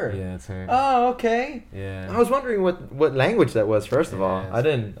 that's her. Yeah, that's her. Oh, okay. Yeah. I was wondering what language that was. First of all, I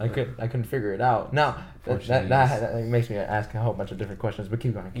couldn't figure it out. Now that makes me ask a whole bunch of different questions. But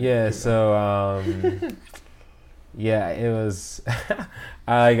keep going. Yeah, it was.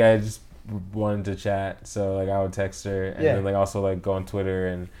 I just wanted to chat, so like I would text her and then like also like go on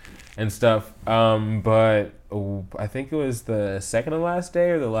Twitter and stuff. But I think it was the second to last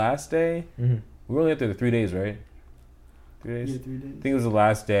day or the last day. Mm-hmm. We were only up there 3 days, right? 3 days. Yeah, 3 days. I think it was the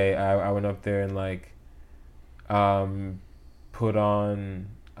last day. I went up there and like, put on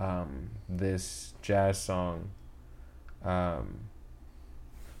this jazz song. I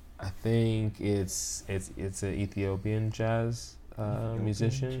think it's an Ethiopian jazz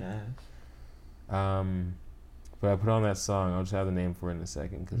musician. But I put on that song. I'll just have the name for it in a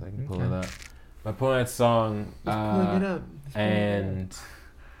second because I can pull it up. I put on that song and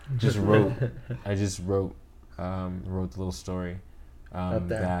just wrote. I just wrote the little story. Up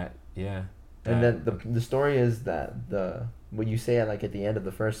there. And then the story is that what you say at the end of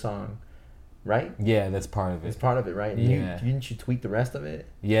the first song, right? Yeah, that's part of it. It's part of it, right? And didn't you tweet the rest of it?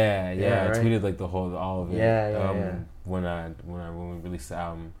 Yeah. Right? I tweeted like all of it. Yeah. When we released the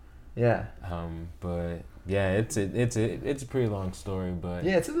album. Yeah. But yeah, it's a pretty long story, but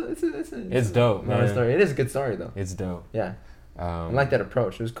yeah, it's dope, man. Story. It is a good story though. It's dope. Yeah. I like that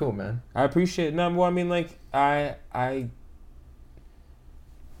approach. It was cool, man. I appreciate it. No, well, I mean, like I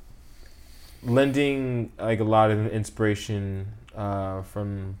lending like a lot of inspiration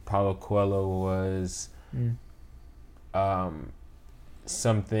from Paulo Coelho was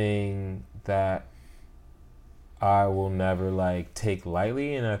something that I will never like take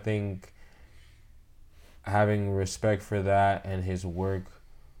lightly, and I think having respect for that and his work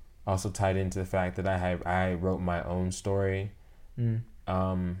also tied into the fact that I wrote my own story,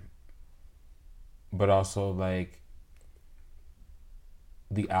 but also like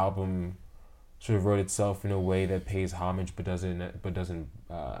the album sort of wrote itself in a way that pays homage but doesn't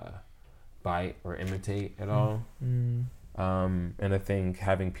bite or imitate at all. And I think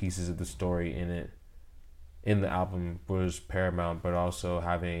having pieces of the story in the album was paramount, but also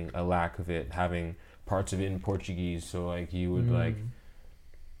having a lack of it, having parts of it in Portuguese, so like you would like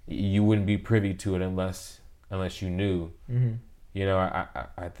you wouldn't be privy to it unless you knew. You know,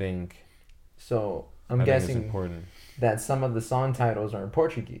 I think so. I'm guessing it's important that some of the song titles are in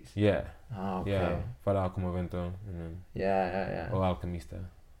Portuguese. Yeah. Oh, okay. Yeah. Falar como vento. Yeah. O Alquimista.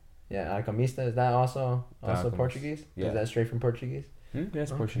 Yeah, Alquimista, is that also Portuguese? Yeah. Is that straight from Portuguese?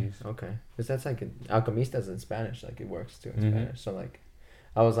 Yes, Portuguese. Okay. Because that's like Alquimista is in Spanish, like it works too in Spanish. So like,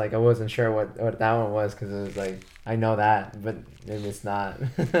 I wasn't sure what that one was because it was like I know that, but maybe it's not.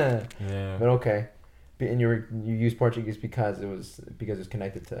 Yeah. But okay. And you used Portuguese because it's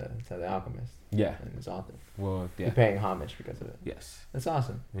connected to The Alchemist. Yeah. And his author. Well, yeah. You're paying homage because of it. Yes. That's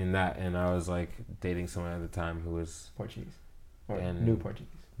awesome. And I was like dating someone at the time who was Portuguese. Or new Portuguese.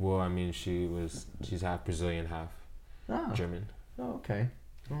 Well, I mean, she's half Brazilian, half German. Oh, okay.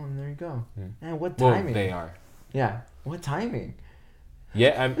 Oh, and there you go. Mm. Man, what timing? Well, they are. Yeah. What timing?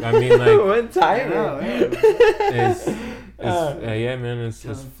 Yeah, I mean, like... what timing? Yeah, man, it's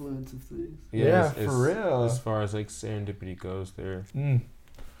confluence of things. Yeah, for real. As far as, like, serendipity goes,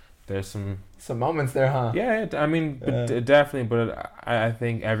 there's some moments there, huh? Yeah, I mean, definitely, but I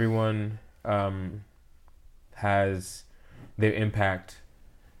think everyone has their impact,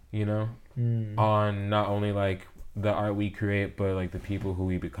 you know, on not only, like, the art we create, but, like, the people who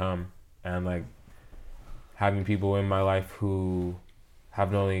we become. And, like, having people in my life who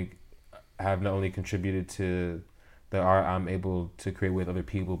have not only contributed to the art I'm able to create with other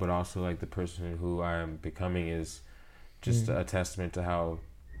people, but also, like, the person who I am becoming is just a testament to how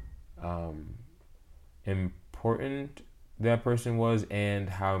important that person was and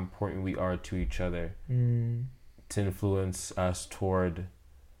how important we are to each other to influence us toward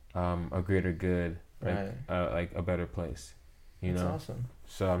a greater good, right. Like a better place, you know. That's awesome.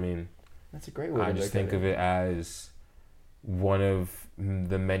 So I mean, that's a great way. I just think of it as one of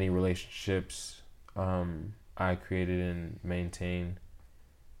the many relationships I created and maintain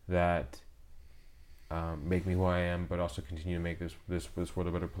that make me who I am, but also continue to make this world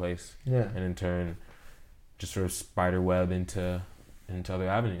a better place. Yeah. And in turn, just sort of spider web into other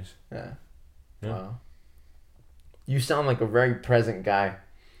avenues. Yeah. Wow. You sound like a very present guy.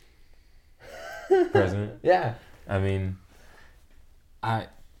 Present? Yeah. I mean, yeah,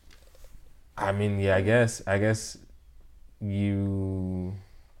 I guess you...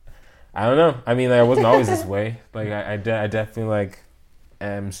 I don't know. I mean, like, I wasn't always this way. Like, I definitely, like,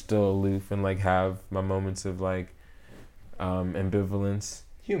 am still aloof and, like, have my moments of, like, ambivalence.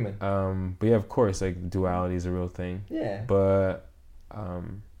 Human. But yeah, of course, like, duality is a real thing. Yeah. But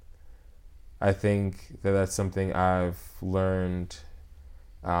I think that's something I've learned.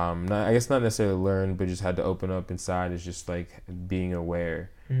 I guess not necessarily learned, but just had to open up inside. Is just like being aware.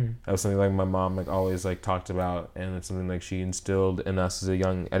 That was something like my mom like always like talked about, and it's something like she instilled in us at a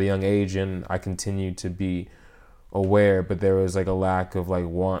young age, and I continue to be aware. But there was like a lack of like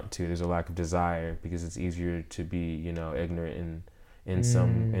there's a lack of desire, because it's easier to be, you know, ignorant in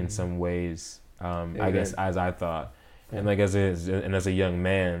some ways. I guess as I thought, and like as a young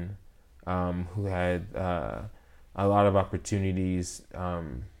man, who had a lot of opportunities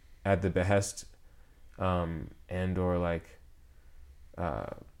at the behest and or like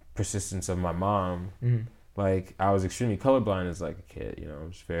persistence of my mom. Like I was extremely colorblind as like a kid, you know. I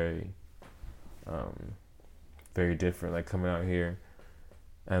was very very different, like coming out here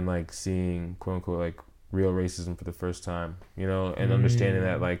and like seeing quote unquote like real racism for the first time, you know, and understanding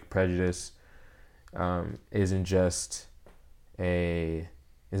that like prejudice isn't just a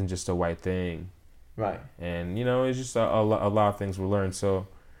white thing. Right. And, you know, it's just a lot of things we learn. So,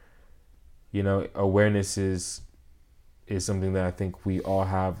 you know, awareness is something that I think we all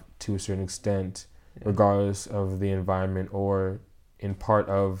have to a certain extent, regardless of the environment or in part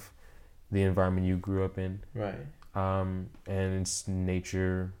of the environment you grew up in. Right. And it's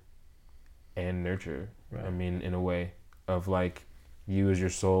nature and nurture. Right. I mean, in a way of like you as your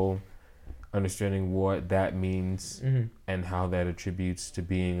soul, understanding what that means and how that attributes to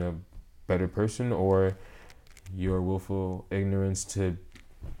being a better person or your willful ignorance to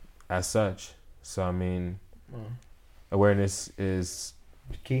as such. So I mean, awareness is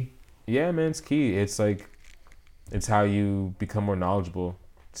key. Yeah, man, it's key. It's like it's how you become more knowledgeable.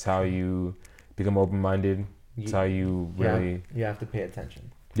 It's how you become open-minded. It's how you really you have to pay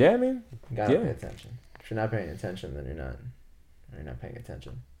attention. Yeah, I mean, you gotta pay attention. If you're not paying attention, then you're not paying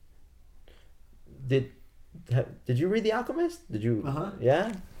attention. Did you read The Alchemist? Did you?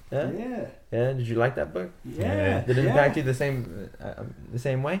 Yeah. Yeah. Did you like that book? Yeah. Did it impact you the same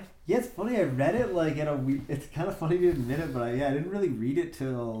way? Yeah, it's funny. I read it like in a week. It's kind of funny to admit it, but I didn't really read it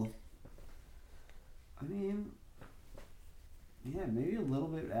till. I mean, maybe a little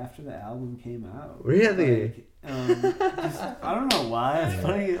bit after the album came out. Really? Like, I don't know why. It's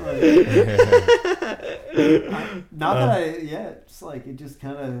funny. Like, not that it's like it just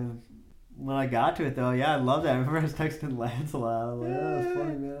kind of. When I got to it, though, I love that. I remember I was texting Lancelot. I was like, oh, that's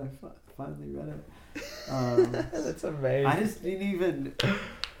funny, man. I finally read it. That's amazing. I just didn't even...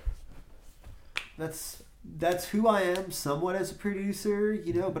 That's who I am somewhat as a producer,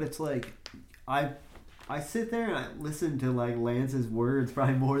 you know, but it's like I I sit there and I listen to like Lance's words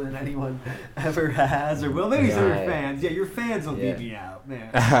probably more than anyone ever has, or well, maybe some of your fans. Yeah, your fans will beat me out, man.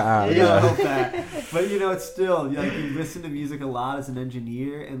 I hope that. But it's still like you listen to music a lot as an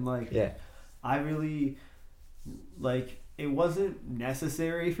engineer, and like I really like. It wasn't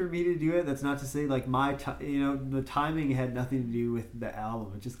necessary for me to do it. That's not to say like the timing had nothing to do with the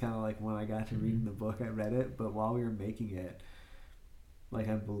album. It's just kind of like when I got to reading the book, I read it, but while we were making it, like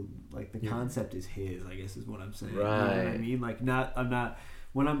the concept is his, I guess is what I'm saying. Right. You know what I mean? Like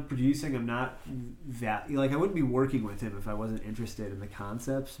when I'm producing, I'm not that like I wouldn't be working with him if I wasn't interested in the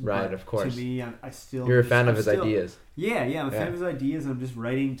concepts. Right, but of course. To me, I still you're a fan of his ideas. Yeah, I'm a fan of his ideas. And I'm just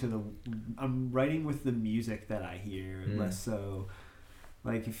writing I'm writing with the music that I hear, less so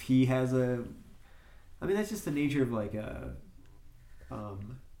like if he has that's just the nature of like I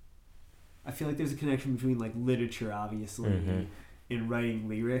feel like there's a connection between like literature, obviously, in writing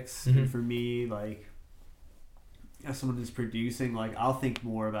lyrics, and for me, like as someone who's producing, like I'll think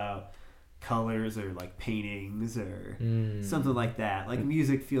more about colors or like paintings or something like that. Like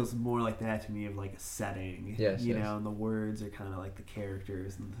music feels more like that to me, of like a setting, you know, and the words are kind of like the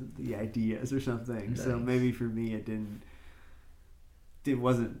characters and the ideas or something. Nice. So maybe for me it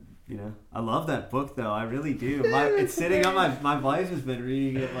wasn't, I love that book though. I really do. It's sitting on my wife has been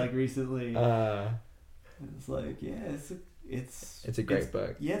reading it like recently. It's like, it's a great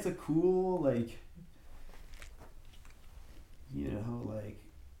book. Yeah, it's a cool like, like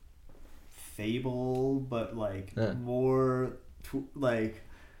fable, but like more like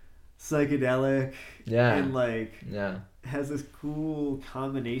psychedelic, and like has this cool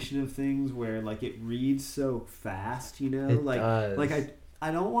combination of things where like it reads so fast, it does. Like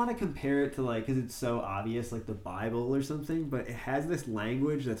I don't want to compare it to like, because it's so obvious, like the Bible or something, but it has this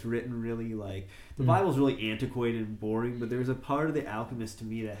language that's written really like, the Bible's really antiquated and boring, but there's a part of The Alchemist to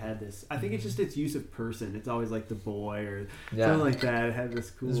me that had this, I think it's just its use of person. It's always like the boy or something like that. It had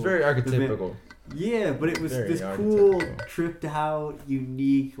this cool... It's very archetypical. Yeah, but it was very this cool, tripped out,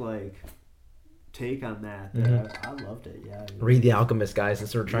 unique, like... take on that I loved it. Read The Alchemist, guys.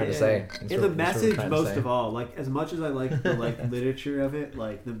 That's what we're trying to say. And the message, most of all, like as much as I like the like literature of it,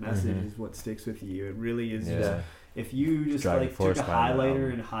 like the message is what sticks with you. It really is just, if you just like took a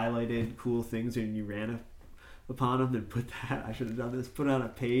highlighter and highlighted cool things and you ran upon them and put on a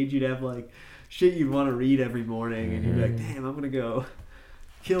page, you'd have like shit you'd want to read every morning, and you'd be like, damn, I'm gonna go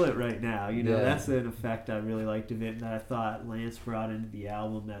kill it right now. That's an effect I really liked of it, and that I thought Lance brought into the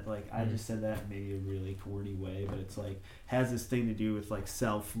album. That like I just said that in maybe a really corny way, but it's like has this thing to do with like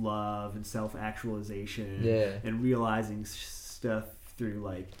self-love and self-actualization, and realizing stuff through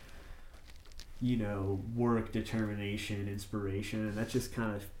like work, determination, inspiration, and that's just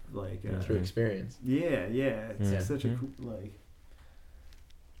kind of like through experience. It's such a cool, like,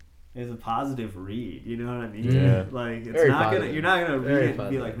 it's a positive read, you know what I mean? Yeah. Like it's very not positive. You're not gonna read it and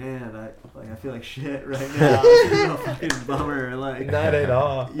be like, man, I feel like shit right now. It's a fucking bummer. Like not at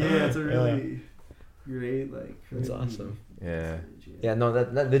all. Yeah, it's a really great like. It's awesome. Yeah. Yeah, no,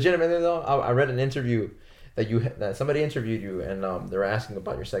 that legitimately though, I read an interview that somebody interviewed you, and they were asking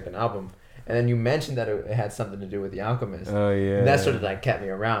about your second album, and then you mentioned that it had something to do with The Alchemist. Oh yeah. And that sort of like kept me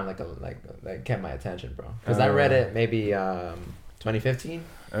around, like kept my attention, bro. Because I read it maybe 2015.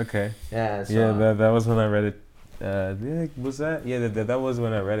 Okay. Yeah. So, yeah, that was when I read it. Was that? Yeah, that was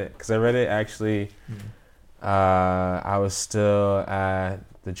when I read it. Because I read it actually. I was still at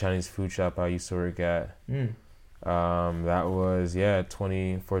the Chinese food shop I used to work at. That was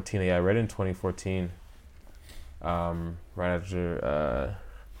 2014. Yeah, I read it in 2014. Right after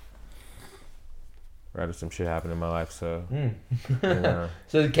some shit happened in my life. So.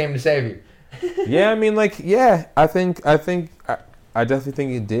 So it came to save you. Yeah, I mean, like, I definitely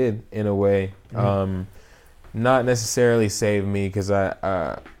think it did in a way. Not necessarily save me, because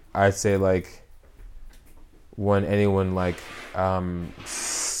I'd say like when anyone like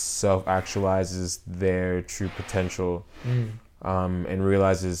self-actualizes their true potential and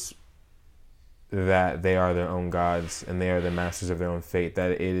realizes that they are their own gods and they are the masters of their own fate,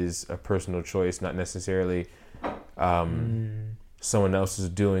 that it is a personal choice, not necessarily someone else's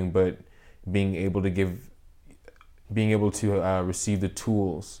doing, but being able to receive the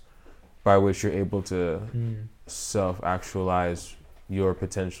tools by which you're able to self-actualize your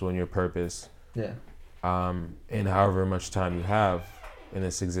potential and your purpose. Yeah. In however much time you have in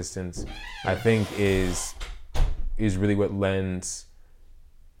this existence, I think is really what lends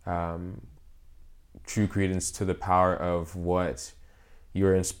true credence to the power of what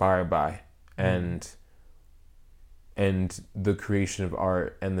you're inspired by, and the creation of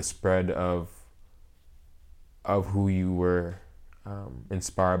art and the spread of who you were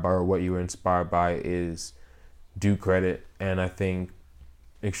inspired by, or what you were inspired by, is due credit, and I think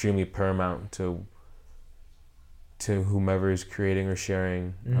extremely paramount to whomever is creating or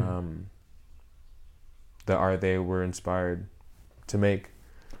sharing the art they were inspired to make.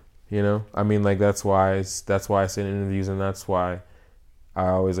 You know, I mean, like that's why I say in interviews, and that's why I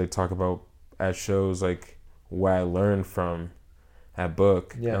always like talk about at shows like what I learned from that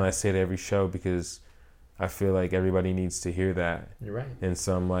book, and I say it every show because I feel like everybody needs to hear that. You're right. In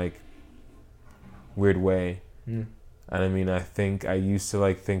some like weird way. And I mean, I think I used to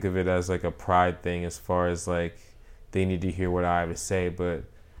like think of it as like a pride thing, as far as like they need to hear what I have to say, but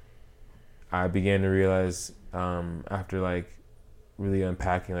I began to realize after like really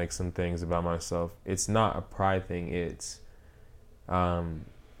unpacking like some things about myself, it's not a pride thing. It's part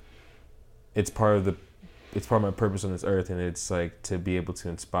of my purpose on this earth, and it's like to be able to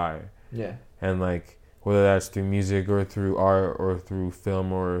inspire. Yeah. And like whether that's through music or through art or through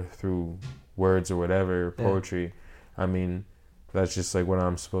film or through words or whatever, poetry. I mean, that's just like what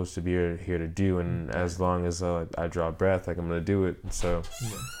I'm supposed to be here to do, and as long as I draw breath, like I'm gonna do it. So,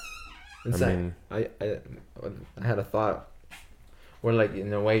 I had a thought where, like,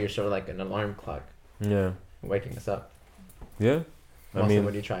 in a way, you're sort of like an alarm clock. Yeah. Waking us up. Yeah. I mean,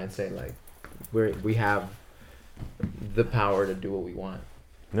 when you try and say like, we have the power to do what we want.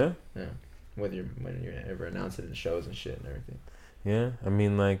 Yeah. Yeah. When you ever announce it in shows and shit and everything. Yeah. I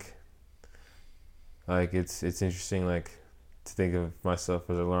mean, like it's interesting, like, to think of myself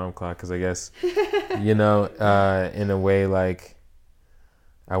as an alarm clock, because I guess, you know, in a way, like,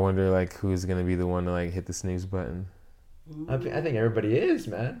 I wonder, like, who's gonna be the one to like hit the snooze button. I think everybody is,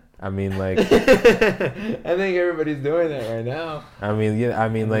 man. I mean, like, I think everybody's doing that right now. I mean, yeah. I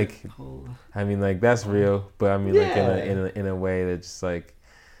mean, like that's real, but I mean, like in a way that's just like,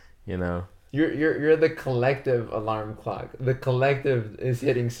 you know. You're the collective alarm clock. The collective is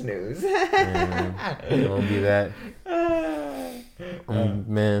hitting snooze. It won't be that.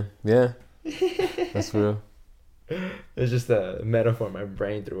 Man, yeah, that's real. It's just a metaphor my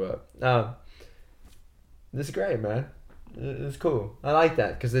brain threw up. This is great, man. It's cool. I like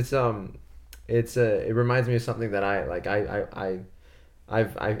that because it reminds me of something that I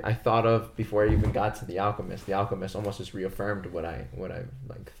thought of before I even got to The Alchemist. The Alchemist almost just reaffirmed what I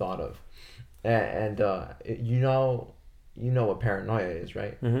like thought of. And you know what paranoia is,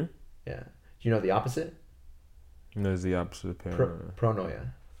 right? Mm-hmm. Yeah. Do you know the opposite? There's the opposite of paranoia.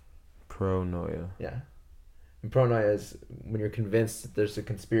 Pronoia. Pronoia. Yeah. And pronoia is when you're convinced that there's a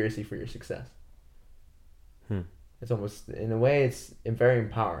conspiracy for your success. It's almost, in a way, it's very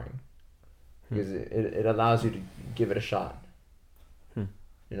empowering because it allows you to give it a shot. You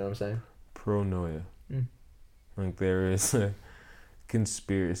know what I'm saying? Pronoia. Like there is a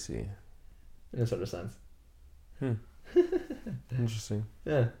conspiracy. In a sort of sense. Interesting.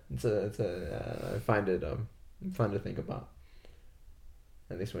 Yeah, I find it fun to think about.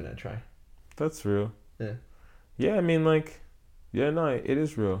 At least when I try. That's real. Yeah. Yeah, I mean, like, yeah, no, it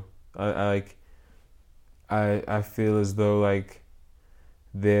is real. I feel as though like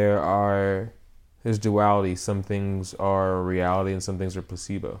there's duality. Some things are reality and some things are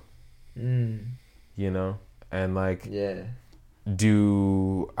placebo. You know, and like, yeah.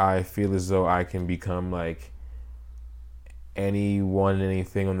 Do I feel as though I can become like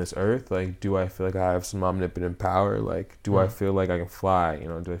anything on this earth? Like, do I feel like I have some omnipotent power? Like, do I feel like I can fly? You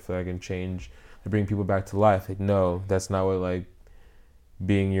know, do I feel like I can change to bring people back to life? Like, no, that's not what like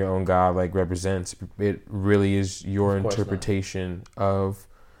being your own God like represents. It really is your interpretation of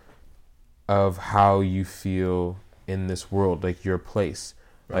how you feel in this world, like your place.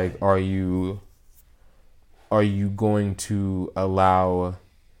 Right. Like, are you going to allow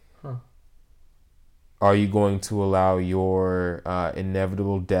your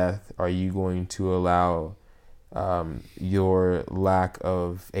inevitable death? Are you going to allow your lack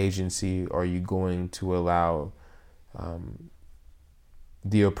of agency? Are you going to allow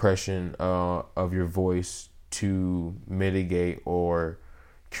the oppression of your voice to mitigate or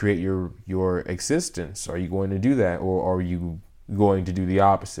create your existence? Are you going to do that, or are you going to do the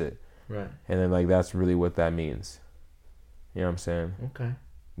opposite? Right. And then like that's really what that means. You know what I'm saying? Okay.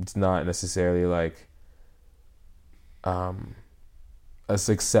 It's not necessarily like a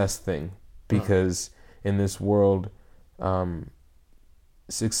success thing, because in this world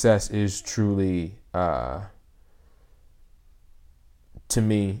success is truly to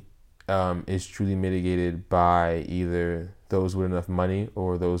me is truly mitigated by either those with enough money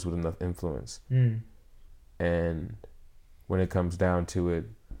or those with enough influence. And when it comes down to it,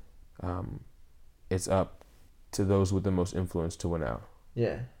 it's up to those with the most influence to win out.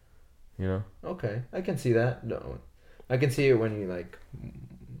 Yeah. You know? Okay, I can see that. No, I can see it when you like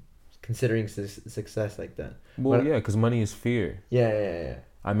considering success like that. Well, yeah, because money is fear. Yeah.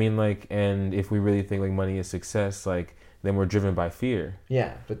 I mean, like, and if we really think like money is success, like, then we're driven by fear.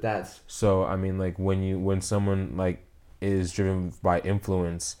 Yeah, but that's so. I mean, like, when someone like is driven by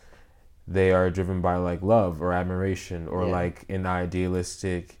influence, they are driven by like love or admiration or like an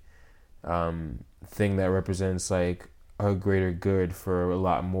idealistic thing that represents like a greater good for a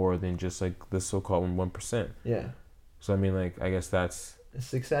lot more than just like the so-called 1%. Yeah. So I mean, like, I guess that's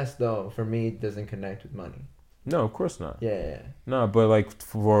success though. For me, doesn't connect with money. No, of course not. Yeah. No, but like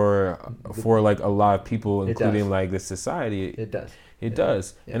for like a lot of people, including like the society, it does. It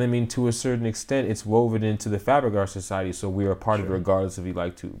does. Yeah. And I mean, to a certain extent, it's woven into the fabric of our society. So we are part of it, regardless if we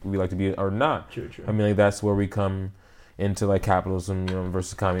like to be or not. True. I mean, like, that's where we come into like capitalism,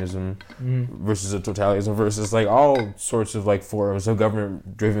 versus communism, versus a totalitarianism, versus like all sorts of like forms of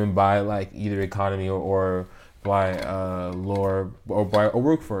government driven by like either economy or by law or by a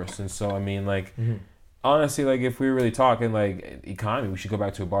workforce. And so I mean, like, honestly, like, if we're really talking like economy, we should go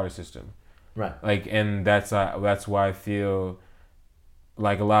back to a barter system, right? Like, and that's why I feel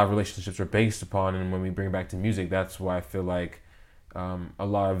like a lot of relationships are based upon, and when we bring it back to music, that's why I feel like a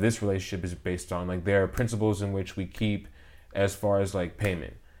lot of this relationship is based on, like, there are principles in which we keep as far as like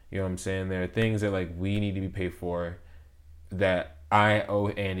payment. You know what I'm saying? There are things that like we need to be paid for that I owe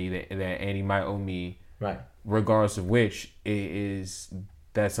Andy, that Andy might owe me, right? Regardless of which,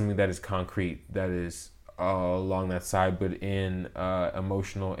 that's something that is concrete, that is along that side, but in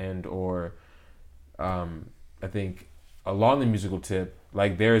emotional and or I think along the musical tip,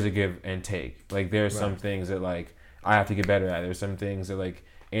 like, there is a give and take. Like, there are some things that like I have to get better at. There's some things that like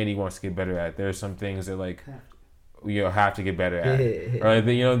Andy wants to get better at. There's some things that like have to get better at. Or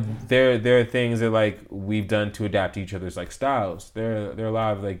there are things that like we've done to adapt to each other's like styles. There are a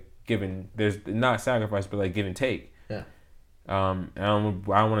lot of like there's not sacrifice, but like give and take. Yeah. And I don't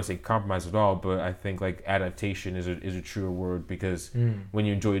want to say compromise at all, but I think like adaptation is a truer word, because when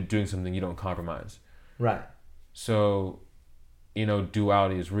you enjoy doing something, you don't compromise. Right. So,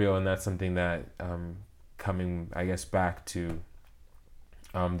 duality is real, and that's something that coming, I guess, back to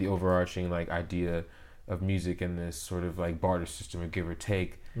the overarching like idea of music and this sort of like barter system of give or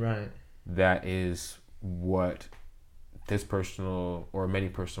take. Right. That is what this personal or many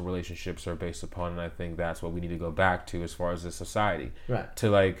personal relationships are based upon, and I think that's what we need to go back to as far as the society. Right. To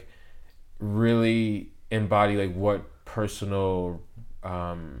like really embody like what personal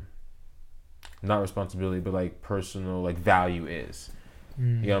not responsibility, but like personal like value is. You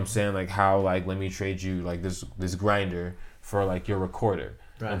know what I'm saying? Like, how like, let me trade you like this grinder for like your recorder.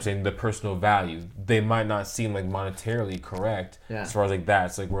 Right. You know what I'm saying? The personal value. They might not seem like monetarily correct as far as like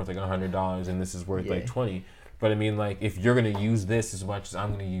that's like worth like $100 and this is worth like $20. But I mean, like, if you're gonna use this as much as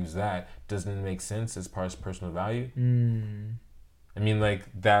I'm gonna use that, doesn't it make sense as far as personal value? I mean, like,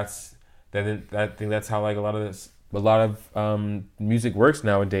 that's how like a lot of music works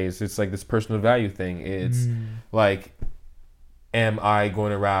nowadays. It's like this personal value thing. It's like, am I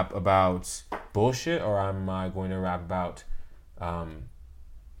going to rap about bullshit, or am I going to rap about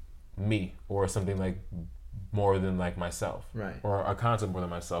me, or something like more than like myself, right? Or a concept more than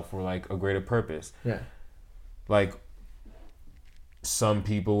myself, or like a greater purpose. Yeah. Like, some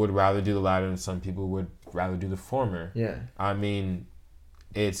people would rather do the latter and some people would rather do the former. Yeah. I mean,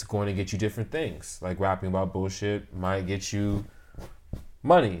 it's going to get you different things. Like, rapping about bullshit might get you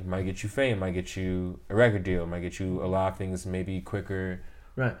money, might get you fame, might get you a record deal, might get you a lot of things maybe quicker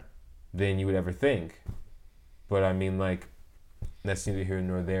than you would ever think. But I mean, like, that's neither here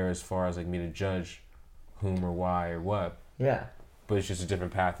nor there as far as like me to judge whom or why or what. Yeah. But it's just a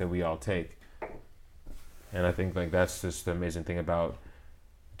different path that we all take. And I think like that's just the amazing thing about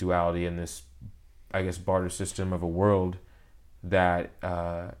duality in this, I guess, barter system of a world that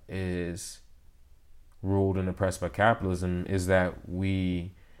is ruled and oppressed by capitalism, is that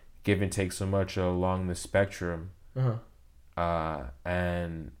we give and take so much along the spectrum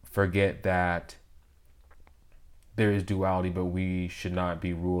and forget that there is duality, but we should not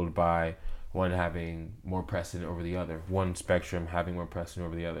be ruled by one having more precedent over the other, one spectrum having more precedent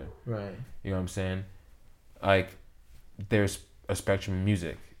over the other. Right. You know what I'm saying? Like, there's a spectrum of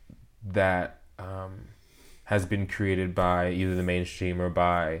music that has been created by either the mainstream or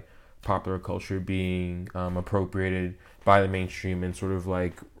by popular culture being appropriated by the mainstream and sort of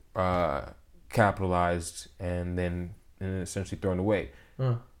like capitalized and then essentially thrown away.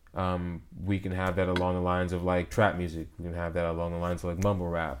 We can have that along the lines of like trap music. We can have that along the lines of like mumble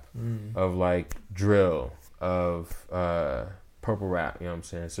rap, of like drill, of purple rap, you know what I'm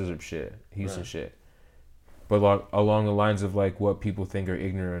saying, scissor shit, Houston shit. But along the lines of like what people think are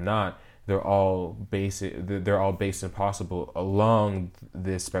ignorant or not, they're all basic. They're all based and possible along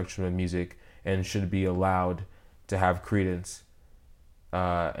this spectrum of music, and should be allowed to have credence,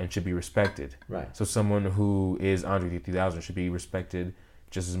 and should be respected. Right. So someone who is Andre 3000 should be respected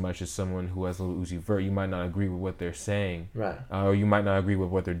just as much as someone who has Lil Uzi Vert. You might not agree with what they're saying, right? Or you might not agree with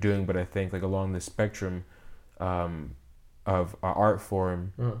what they're doing. But I think like along the spectrum of our art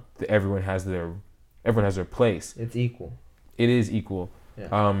form, everyone has their place. It's equal. It is equal.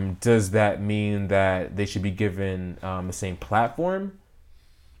 Yeah. Does that mean that they should be given the same platform?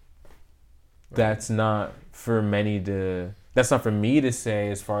 Right. That's not for me to say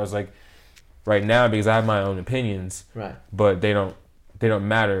as far as like right now, because I have my own opinions. Right. But they don't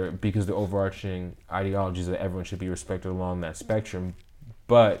matter, because the overarching ideology is that everyone should be respected along that spectrum.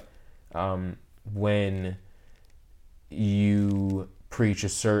 But when you preach a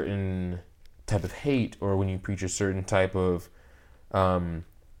certain type of hate, or when you preach a certain type of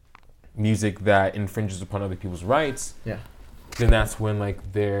music that infringes upon other people's rights, then that's when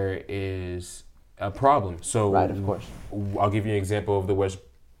like there is a problem. So right, of course. I'll give you an example of the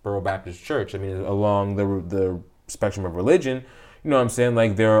Westboro Baptist Church. I mean, along the spectrum of religion, you know what I'm saying?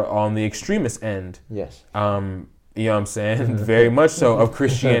 Like they're on the extremist end. Yes. You know what I'm saying? Very much so of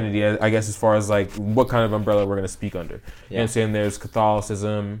Christianity, I guess, as far as like what kind of umbrella we're going to speak under. You know what I'm saying? There's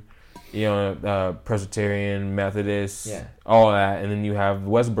Catholicism, Presbyterian, Methodist, all that. And then you have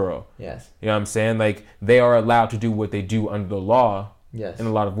Westboro. Yes. You know what I'm saying? Like they are allowed to do what they do under the law in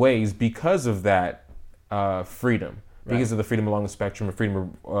a lot of ways because of that freedom, because of the freedom along the spectrum of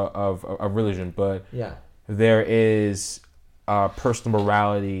freedom of religion. But there is personal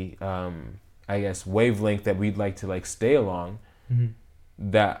morality, I guess, wavelength that we'd like to like stay along,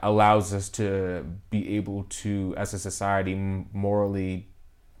 that allows us to be able to, as a society, morally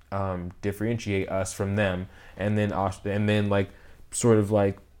differentiate us from them, and then like sort of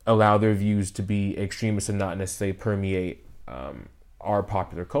like allow their views to be extremist and not necessarily permeate our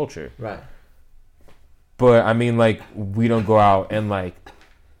popular culture. Right. But I mean, like, we don't go out and like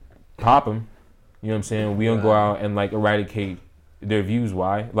pop them. You know what I'm saying? We don't go out and like eradicate their views.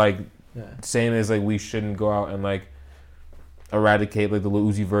 Why? Like, same as like we shouldn't go out and like eradicate like the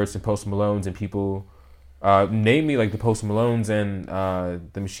Lil Uzi Verts and Post Malones and people. Name me like the Post Malones and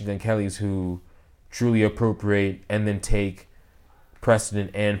the Machine Gun Kellys who truly appropriate and then take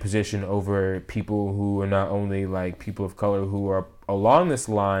precedent and position over people who are not only like people of color who are along this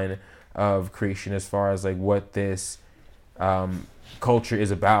line of creation as far as like what this culture is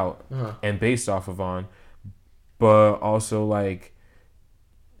about and based off of on, but also like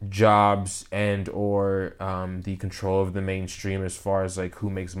jobs and or the control of the mainstream as far as like who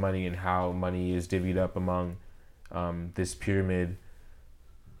makes money and how money is divvied up among this pyramid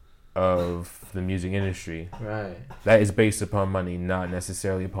of the music industry. Right. That is based upon money, not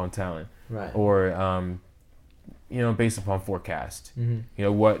necessarily upon talent. Right. Or based upon forecast. You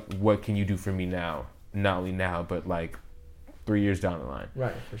know, what can you do for me now? Not only now, but like 3 years down the line.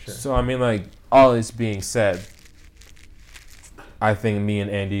 Right, for sure. So I mean, like, all this being said, I think me and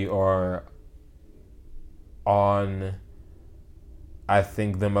Andy are on, I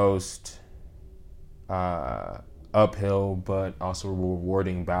think, the most uphill but also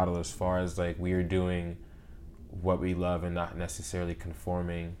rewarding battle as far as like we are doing what we love and not necessarily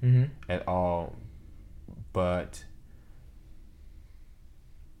conforming at all. But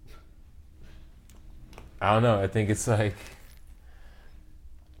I don't know. I think it's like,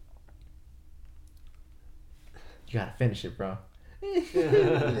 you gotta finish it, bro. I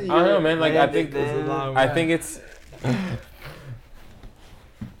don't know, man. Like I think it's.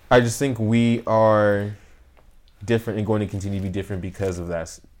 I just think we are different and going to continue to be different because of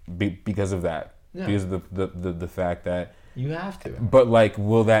that. Because of the fact that you have to. But like,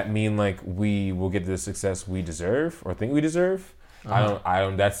 will that mean like we will get the success we deserve or think we deserve? I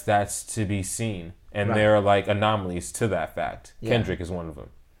don't. That's to be seen. And there are like anomalies to that fact. Yeah. Kendrick is one of them.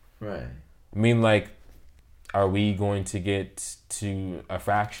 Right. I mean, like, are we going to get to a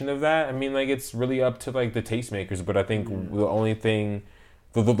fraction of that? I mean, like, it's really up to like the tastemakers. But I think the only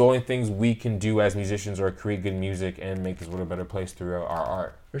things we can do as musicians are create good music and make this world a better place through our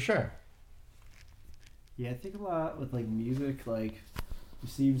art. For sure. Yeah, I think a lot with like music, like it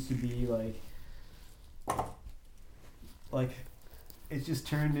seems to be like it's just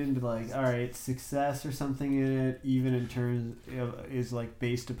turned into like, all right, success or something in it, even in terms of, is like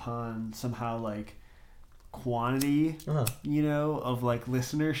based upon somehow like quantity, you know, of like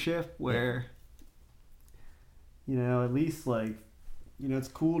listenership, where you know, at least like, you know, it's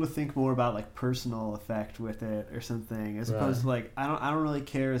cool to think more about like personal effect with it or something, as opposed to like I don't really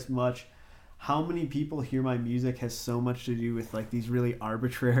care as much how many people hear my music has so much to do with like these really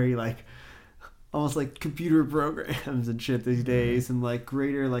arbitrary, like almost like computer programs and shit these days, and like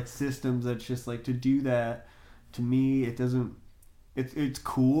greater like systems that's just like to do that. To me, it doesn't. It's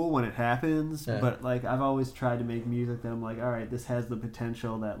cool when it happens, but like I've always tried to make music that I'm like, all right, this has the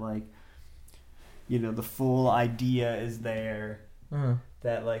potential that like, you know, the full idea is there.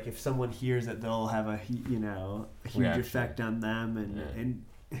 That like if someone hears it, they'll have a huge effect on them,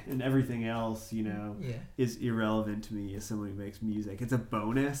 and everything else, you know, is irrelevant to me as someone who makes music. It's a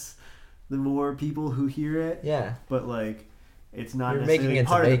bonus the more people who hear it. Yeah. But like it's not necessarily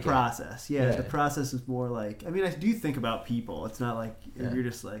part of the process. Yeah, the process is more like, I mean, I do think about people. It's not like you're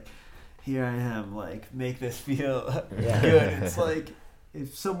just like, here I am, like make this feel good. It's like,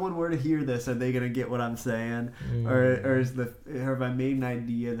 if someone were to hear this, are they gonna get what I'm saying, or have I made an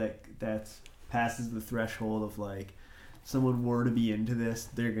idea that passes the threshold of like, someone were to be into this,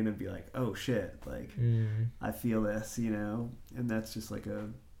 they're gonna be like, oh shit, like I feel this, you know, and that's just like a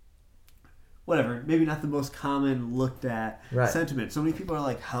whatever, maybe not the most common looked at sentiment. So many people are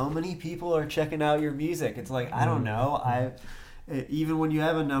like, how many people are checking out your music? It's like, I don't know. Even when you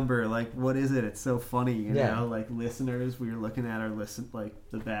have a number, like, what is it? It's so funny, you know, like listeners, we were looking at our like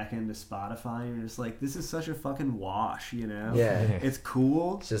the back end of Spotify, and you're just like, this is such a fucking wash, you know? Yeah. It's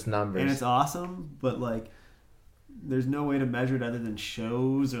cool. It's just numbers. And it's awesome, but like, there's no way to measure it other than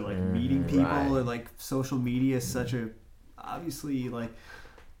shows or like meeting people or like social media is such a, obviously, like,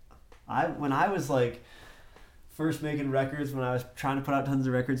 when I was like first making records, when I was trying to put out tons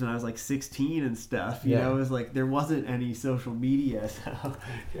of records when I was like 16 and stuff, you know, it was like there wasn't any social media.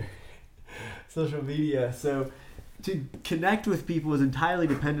 So to connect with people was entirely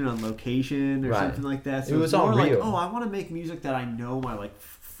dependent on location or something like that. So it was more like, oh, I want to make music that I know my like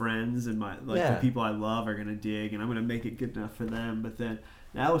friends and my like the people I love are gonna dig, and I'm gonna make it good enough for them. But then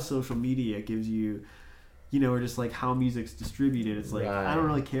now with social media, it gives you, you know, or just like how music's distributed. It's like, I don't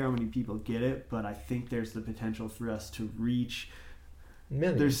really care how many people get it, but I think there's the potential for us to reach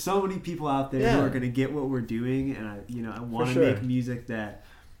millions. There's so many people out there who are going to get what we're doing, and I want to make music that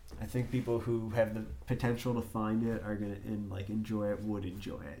I think people who have the potential to find it are going to and like enjoy it would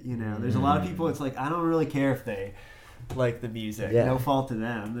enjoy it. You know, there's a lot of people. It's like, I don't really care if they like the music. No fault to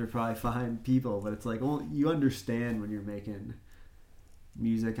them. They're probably fine people, but it's like, well, you understand when you're making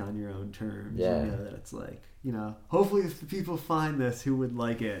music on your own terms. You know that it's like, you know, hopefully if the people find this who would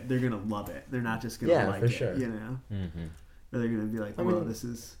like it, they're gonna love it. They're not just gonna like it, you know. Or they're gonna be like, well, this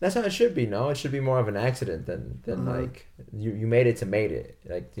is, that's how it should be. No, it should be more of an accident than like you made it to made it,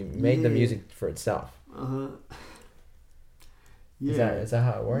 like you made the music for itself. Is that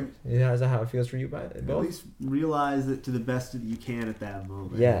how it works? Is that how it feels for you? Both? At least realize it to the best that you can at that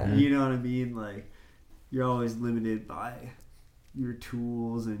moment. You know what I mean? Like, you're always limited by your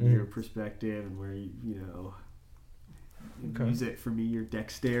tools and your perspective and where you know, music for me, your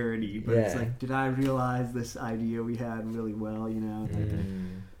dexterity, but it's like, did I realize this idea we had really well, you know?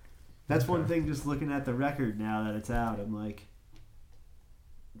 That's one thing, just looking at the record now that it's out, I'm like,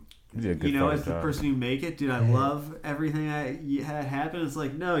 you know, as the person who make it, did I love everything I had happen? It's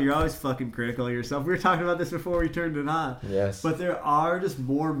like, no, you're always fucking critical of yourself. We were talking about this before we turned it on. Yes. But there are just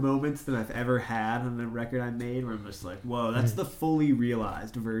more moments than I've ever had on the record I made where I'm just like, whoa, that's the fully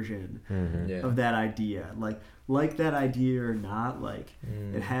realized version of that idea. Like that idea or not, like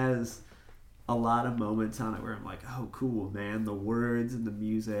it has a lot of moments on it where I'm like, oh, cool, man. The words and the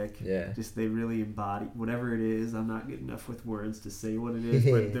music, just they really embody whatever it is. I'm not good enough with words to say what it is,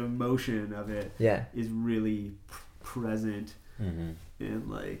 but the emotion of it is really present, and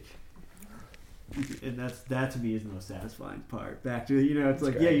like, and that to me is the most satisfying part. Back to, you know, it's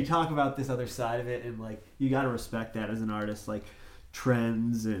like, you talk about this other side of it, and like, you got to respect that as an artist, like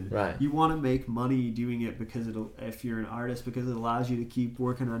trends, and you want to make money doing it because if you're an artist, because it allows you to keep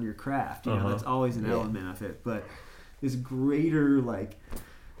working on your craft, you know, that's always an element of it. But this greater like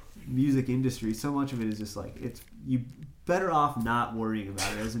music industry, so much of it is just like, it's, you better off not worrying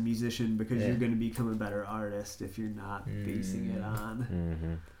about it as a musician, because you're going to become a better artist if you're not basing it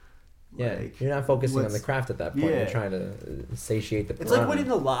on like, you're not focusing on the craft at that point. You're trying to satiate the It's like winning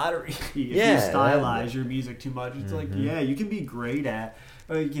the lottery. If you stylize your music too much, it's like, you can be great at,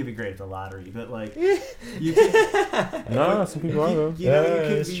 you can't be great at the lottery, but like, you can. No, some people are though. You know,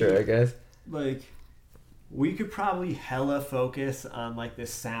 you can be, true, I guess. Like, we could probably hella focus on like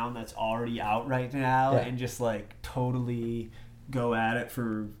this sound that's already out right now, and just like totally go at it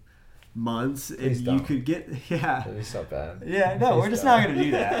for months, and you could get it'd be so bad. We're just not gonna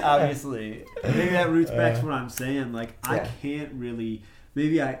do that, obviously. Maybe that roots back to what I'm saying, like, I can't really,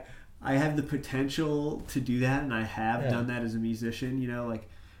 maybe I have the potential to do that, and I have done that as a musician, you know, like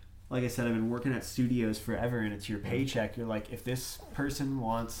like I said, I've been working at studios forever, and it's your paycheck. You're like, if this person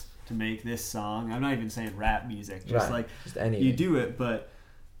wants to make this song, I'm not even saying rap music, just you do it. But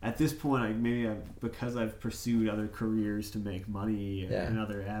at this point, because I've pursued other careers to make money and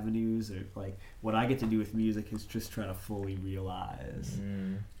other avenues, or like what I get to do with music is just try to fully realize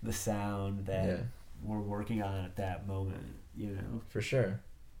the sound that we're working on at that moment, you know. For sure.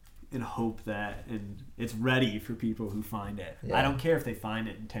 And hope that it's ready for people who find it. I don't care if they find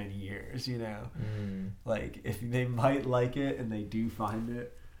it in 10 years, you know. Like if they might like it and they do find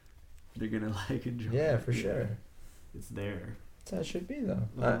it, they're gonna like enjoy it. Yeah, for sure. It's there. That's how it should be, though.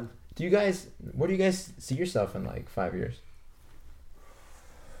 Where do you guys see yourself in like 5 years?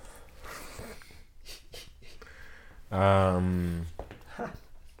 I don't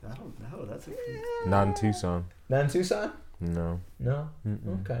know. That's not in Tucson. Not in Tucson? No. No?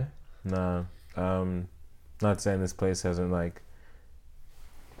 Mm-mm. Okay. Nah. Not saying this place hasn't like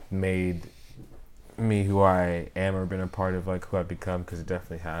made me who I am or been a part of like who I've become, because it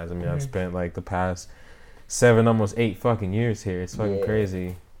definitely has. I mean, I've spent like the past 7, almost 8 fucking years here. It's fucking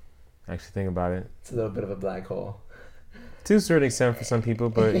crazy. Actually think about it. It's a little bit of a black hole. To a certain extent for some people,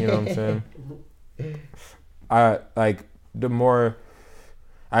 but you know what I'm saying?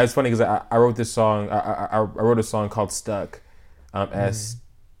 It's funny because I wrote this song. I wrote a song called Stuck. S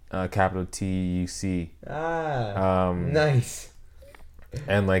capital TUC. Nice.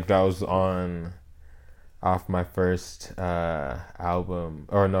 And like that was off my first album,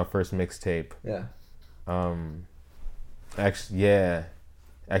 or no, first mixtape. Yeah.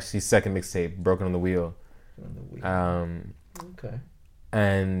 Actually second mixtape, Broken on the Wheel. Okay.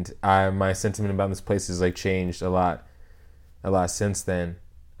 And my sentiment about this place has like changed a lot since then.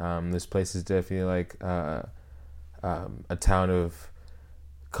 This place is definitely like a town of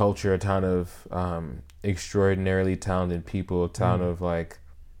culture, a town of extraordinarily talented people, a town of like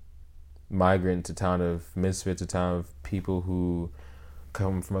migrants, a town of misfits, a town of people who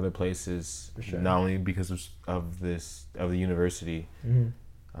come from other places, for sure. Not only because of the university.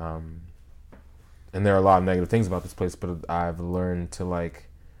 And there are a lot of negative things about this place, but I've learned to like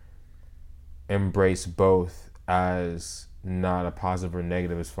embrace both as not a positive or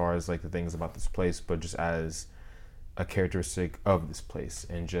negative as far as like the things about this place, but just as a characteristic of this place,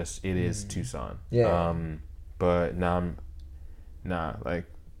 and just it is Tucson. Yeah. But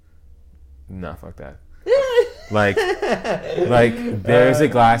fuck that. like there's a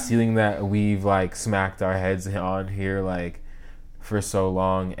glass ceiling that we've like smacked our heads on here like for so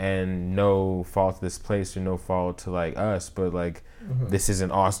long, and no fault to this place or no fault to like us, but like this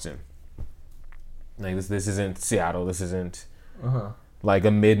isn't Austin. Like this isn't Seattle. This isn't like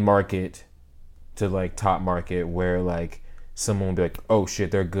a mid-market to like top market where like someone will be like, oh shit,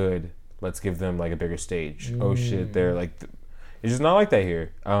 they're good, let's give them like a bigger stage. Oh shit, they're like it's just not like that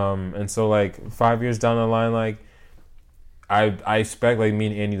here. And so like 5 years down the line, like I expect like me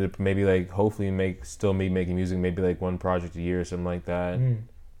and Andy to maybe like hopefully still making music, maybe like one project a year or something like that.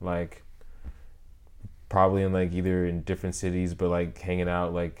 Like probably in like either in different cities, but like hanging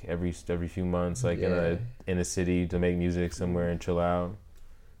out like every few months, like in a city to make music somewhere and chill out.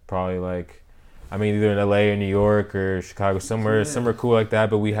 Probably like, I mean, either in LA or New York or Chicago, somewhere cool like that.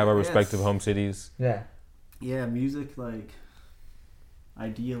 But we have our respective home cities. Yeah, music, like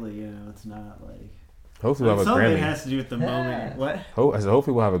ideally, you know, it's not like. Hopefully we'll have a Grammy. Something has to do with the moment. What?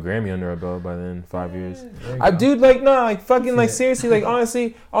 Hopefully we'll have a Grammy under our belt by then. 5 years. Like seriously, like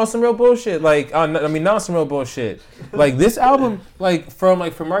honestly, on some real bullshit. Like, not some real bullshit. Like this album, like from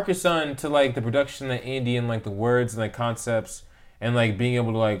Marcus Sun to like the production that Andy and like the words and like concepts and like being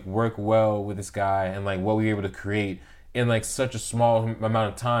able to like work well with this guy and like what we were able to create in like such a small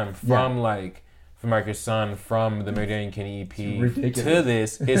amount of time from Marcus Sun, from the Mary Jane Kenny EP to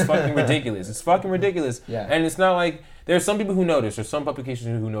this is fucking ridiculous. It's fucking ridiculous. Yeah. And it's not like there's some people who notice, or some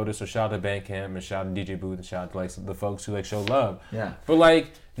publications who notice, or shout out to Bandcamp and shout out to DJ Booth and shout out to like the folks who like show love. Yeah. But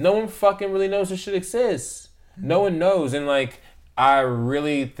like no one fucking really knows this shit exists. No one knows, and like I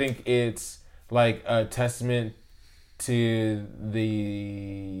really think it's like a testament to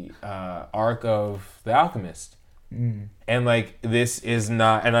the arc of The Alchemist. And like this is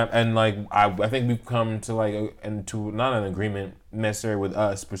not, I think we've come to like to not an agreement necessarily with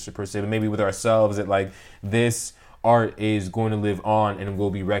us per se, but maybe with ourselves that like this art is going to live on and will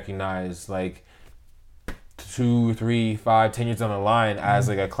be recognized like 2, 3, 5, 10 years down the line as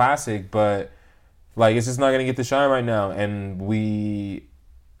like a classic, but like it's just not gonna get the shine right now, and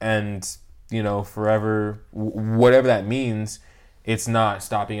you know, forever, whatever that means. It's not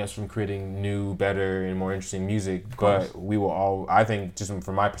stopping us from creating new, better, and more interesting music, but we will all, I think, just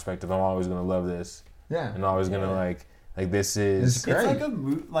from my perspective, I'm always going to love this. Yeah. And always going to, like, Like this is great. It's like a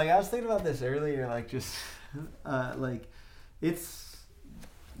like I was thinking about this earlier, like just like it's,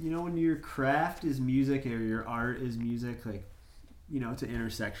 you know, when your craft is music or your art is music, like, you know, it's an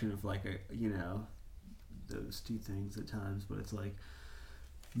intersection of like a, you know, those two things at times, but it's like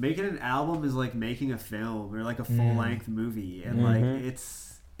making an album is like making a film or like a full length movie, and like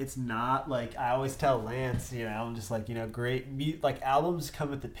it's not like, I always tell Lance, you know, I'm just like, you know, like albums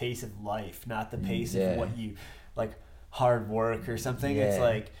come at the pace of life, not the pace of what you like, hard work or something. It's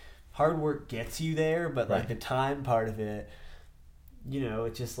like hard work gets you there, but like the time part of it, you know,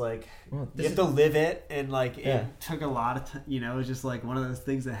 it's just like you have to live it, and like it took a lot of time, you know. It's just like one of those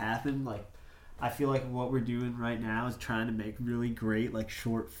things that happened. Like I feel like what we're doing right now is trying to make really great like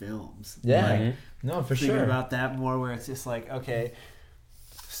short films. Like, no, for thinking about that more, where it's just like, okay,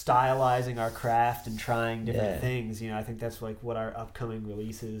 stylizing our craft and trying different things, you know. I think that's like what our upcoming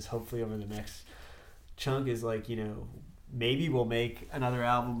releases, hopefully over the next chunk, is like, you know, maybe we'll make another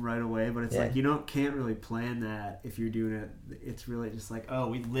album right away, but it's like you can't really plan that if you're doing it. It's really just like, oh,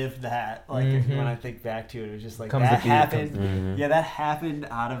 we lived that. Like when I think back to it, it was just like that happened. Yeah, that happened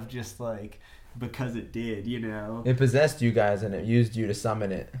out of just like, because it did, you know. It possessed you guys and it used you to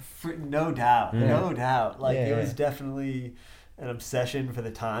summon it. No doubt. Like it was definitely an obsession for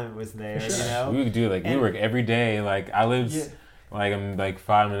the time it was there. You know, we would do like we work every day. Like I lived like I'm like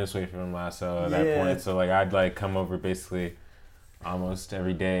 5 minutes away from Lasso at that point, so like I'd like come over basically almost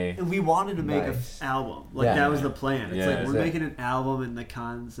every day. And we wanted to make an album. Like that was the plan. It's like we're making an album, and the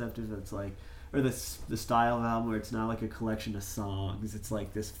concept of it's like, or the style of album where it's not like a collection of songs. It's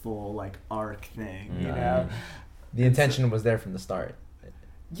like this full like arc thing. You know, the intention was there from the start.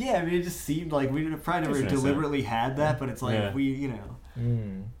 Yeah, I mean, it just seemed like we probably never deliberately had that, but it's like we, you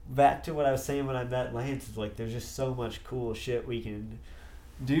know, back to what I was saying when I met Lance, is like there's just so much cool shit we can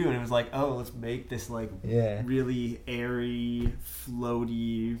do, and it was like, oh, let's make this like really airy,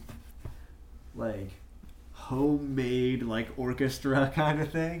 floaty, like homemade like orchestra kind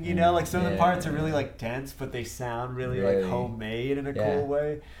of thing, you know, like some of the parts are really like dense, but they sound really like homemade in a cool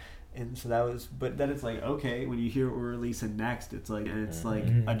way. And so that was, but then it's like, okay, when you hear what we're releasing next, it's like, and it's like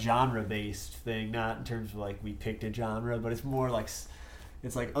a genre-based thing, not in terms of like we picked a genre, but it's more like,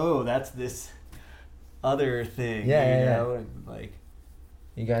 it's like, oh, that's this other thing, you know, and like,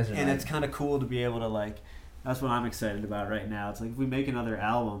 you guys are, and it's kind of cool to be able to like, that's what I'm excited about right now. It's like if we make another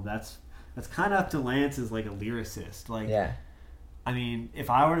album, that's kind of up to Lance as like a lyricist, like. I mean,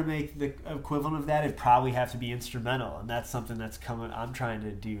 if I were to make the equivalent of that, it'd probably have to be instrumental, and that's something that's coming. I'm trying to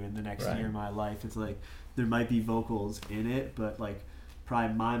do in the next year of my life. It's like there might be vocals in it, but like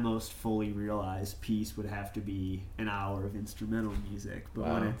probably my most fully realized piece would have to be an hour of instrumental music.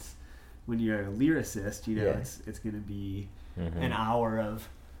 But when you're a lyricist, you know, it's going to be an hour of,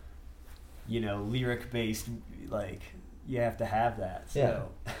 you know, lyric based. Like you have to have that. So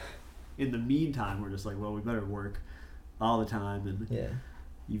in the meantime, we're just like, well, we better work all the time, and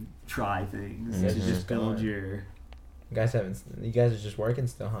you try things to just build your. You guys are just working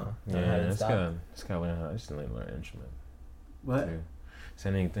still, huh? Yeah, just gotta learn how. I just need to learn an instrument. What?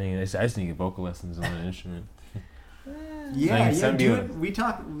 Same thing. I just need to get vocal lessons on an instrument. We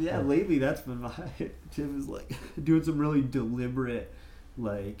talk. Lately that's been my. Tim is like doing some really deliberate,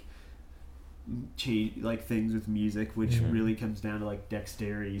 like, change like things with music, which really comes down to like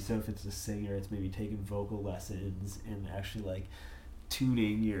dexterity. So if it's a singer, it's maybe taking vocal lessons and actually like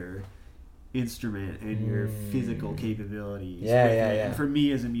tuning your instrument and your physical capabilities. And for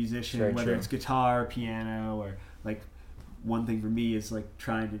me as a musician, whether it's guitar, piano, or like one thing for me is like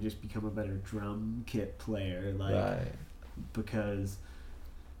trying to just become a better drum kit player, like because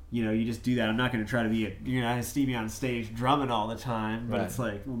you know, you just do that. I'm not going to try to be you're not going to see me on stage drumming all the time, but it's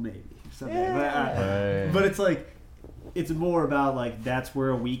like, well, maybe someday. But it's like, it's more about like, that's where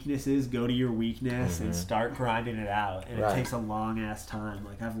a weakness is. Go to your weakness and start grinding it out. And it takes a long ass time.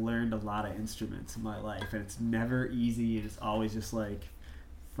 Like I've learned a lot of instruments in my life, and it's never easy. And it's always just like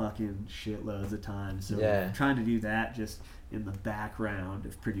fucking shitloads of time. So trying to do that just in the background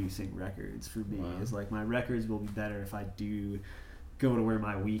of producing records for me is like, my records will be better if I do go to where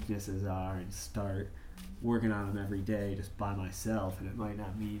my weaknesses are and start working on them every day just by myself. And it might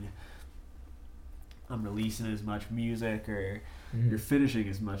not mean I'm releasing as much music or you're finishing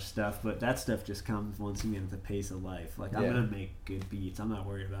as much stuff, but that stuff just comes once you get at the pace of life. Like I'm gonna make good beats, I'm not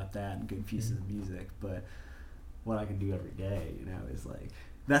worried about that, and good pieces of music, but what I can do every day, you know, is like,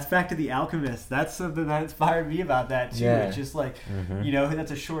 that's back to The Alchemist. That's something that inspired me about that too. It's just like, you know,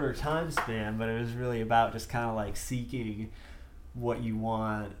 that's a shorter time span, but it was really about just kind of like seeking what you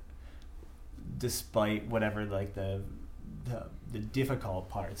want despite whatever like the the difficult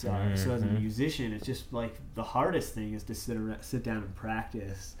parts are. So as a musician, it's just like the hardest thing is to sit down and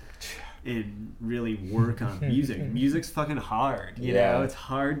practice and really work on music. Music's fucking hard, you know? It's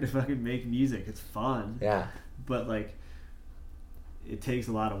hard to fucking make music. It's fun. Yeah. But like, it takes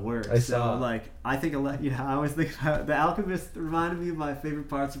a lot of work. So like, I think I always think about The Alchemist reminded me of my favorite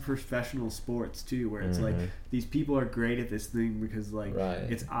parts of professional sports too, where it's like these people are great at this thing because like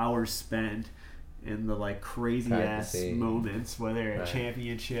it's hours spent in the like crazy ass moments, whether a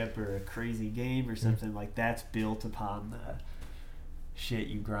championship or a crazy game or something like that's built upon the shit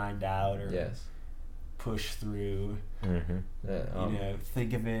you grind out or push through. You know,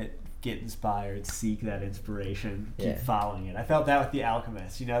 think of it, get inspired, seek that inspiration, keep following it. I felt that with The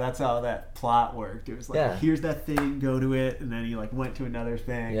Alchemist. You know, that's how that plot worked. It was like, here's that thing, go to it, and then he like went to another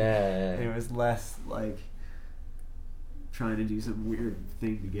thing. And it was less like trying to do some weird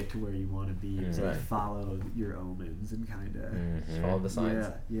thing to get to where you want to be. It's like follow your omens and kind of follow the signs.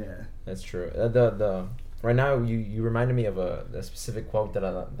 Yeah, that's true. The right now you reminded me of a specific quote that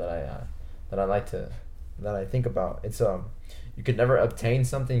I think about. It's you could never obtain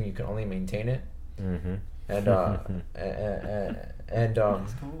something, you can only maintain it. And that's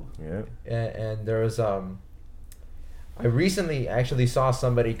cool. And there was I recently actually saw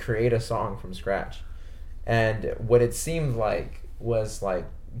somebody create a song from scratch, and what it seemed like was like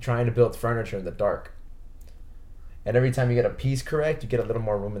trying to build furniture in the dark, and every time you get a piece correct, you get a little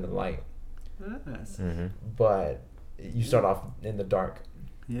more room in the light. But you start off in the dark.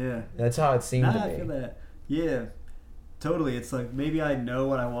 That's how it seemed to me. I feel that. Totally. It's like maybe I know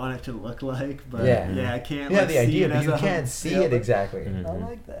what I want it to look like, but I can't. The idea, but you can't see it exactly. I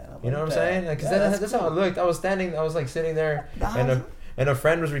like that. You know what I'm saying? Because that's how it looked. I was like sitting there, and a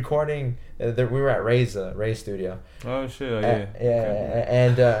friend was recording. We were at Ray's studio. Oh shit!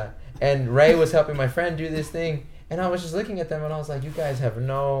 And Ray was helping my friend do this thing, and I was just looking at them, and I was like, "You guys have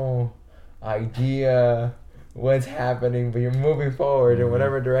no idea what's happening, but you're moving forward in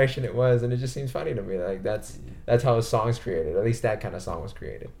whatever direction it was," and it just seems funny to me. Like that's how a song's created. At least that kind of song was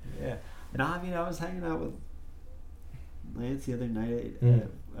created. No, I mean, I was hanging out with Lance the other night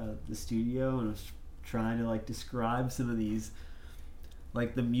at the studio, and I was trying to like describe some of these,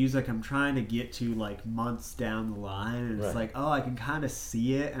 like the music I'm trying to get to like months down the line, and it's like, oh, I can kind of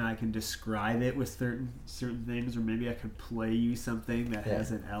see it and I can describe it with certain things, or maybe I could play you something that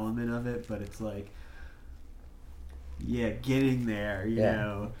has an element of it, but it's like, getting there, you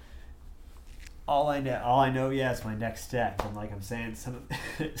know. All I know, is my next step. And like I'm saying,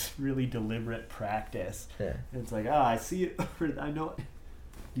 it's really deliberate practice. And it's like, I see it. I know it.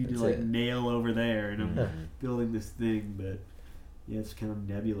 You do like nail over there, and I'm building this thing, but it's kind of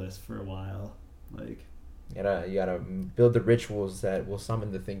nebulous for a while. Like you gotta build the rituals that will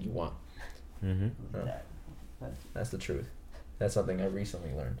summon the thing you want. That's the truth. That's something I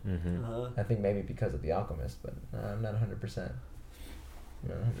recently learned. I think maybe because of The Alchemist, but I'm not 100%.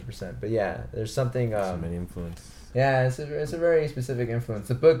 Not 100%. But yeah, there's something. So many influence. Yeah, it's a very specific influence.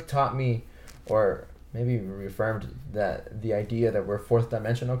 The book taught me, or maybe reaffirmed, that the idea that we're fourth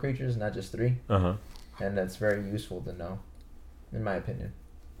dimensional creatures, not just three. And that's very useful to know, in my opinion.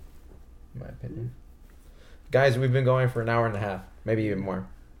 Guys, we've been going for an hour and a half, maybe even more.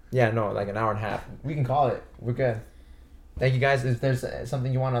 Yeah, no, like an hour and a half. We can call it. We're good. Thank you, guys. If there's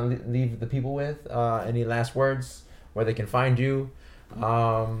something you want to leave the people with, any last words, where they can find you,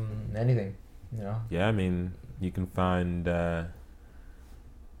 anything, you know. Yeah, I mean, you can find me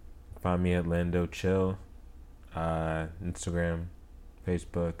at Lando Chill, Instagram,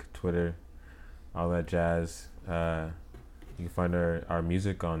 Facebook, Twitter, all that jazz. You can find our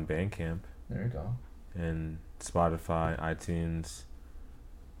music on Bandcamp. There you go. And Spotify, iTunes.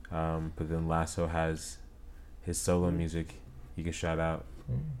 But then Lasso has his solo music you can shout out.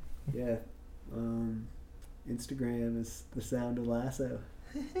 Instagram is The Sound of Lasso.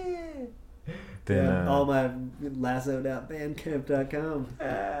 Then all my lasso.bandcamp.com.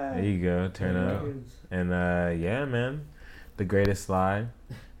 There you go. Turn up. And man, the greatest lie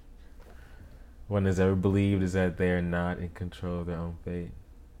one has ever believed is that they are not in control of their own fate.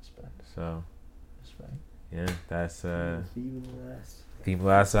 Respect. So respect. Yeah, that's theme of the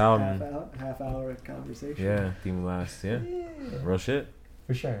last album. Half hour of conversation. Yeah, theme of last. Yeah. Real shit.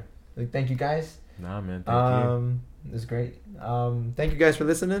 For sure. Like, thank you, guys. Nah, man. Thank you. It was great. Thank you guys for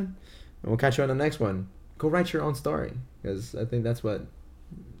listening, and we'll catch you on the next one. Go write your own story, because I think that's what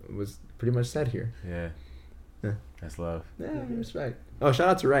was pretty much said here. Yeah. That's love. Yeah, respect. Oh, shout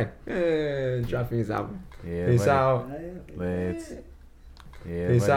out to Ray. Dropping his album. Yeah. Peace out. Let's. Yeah. Peace out.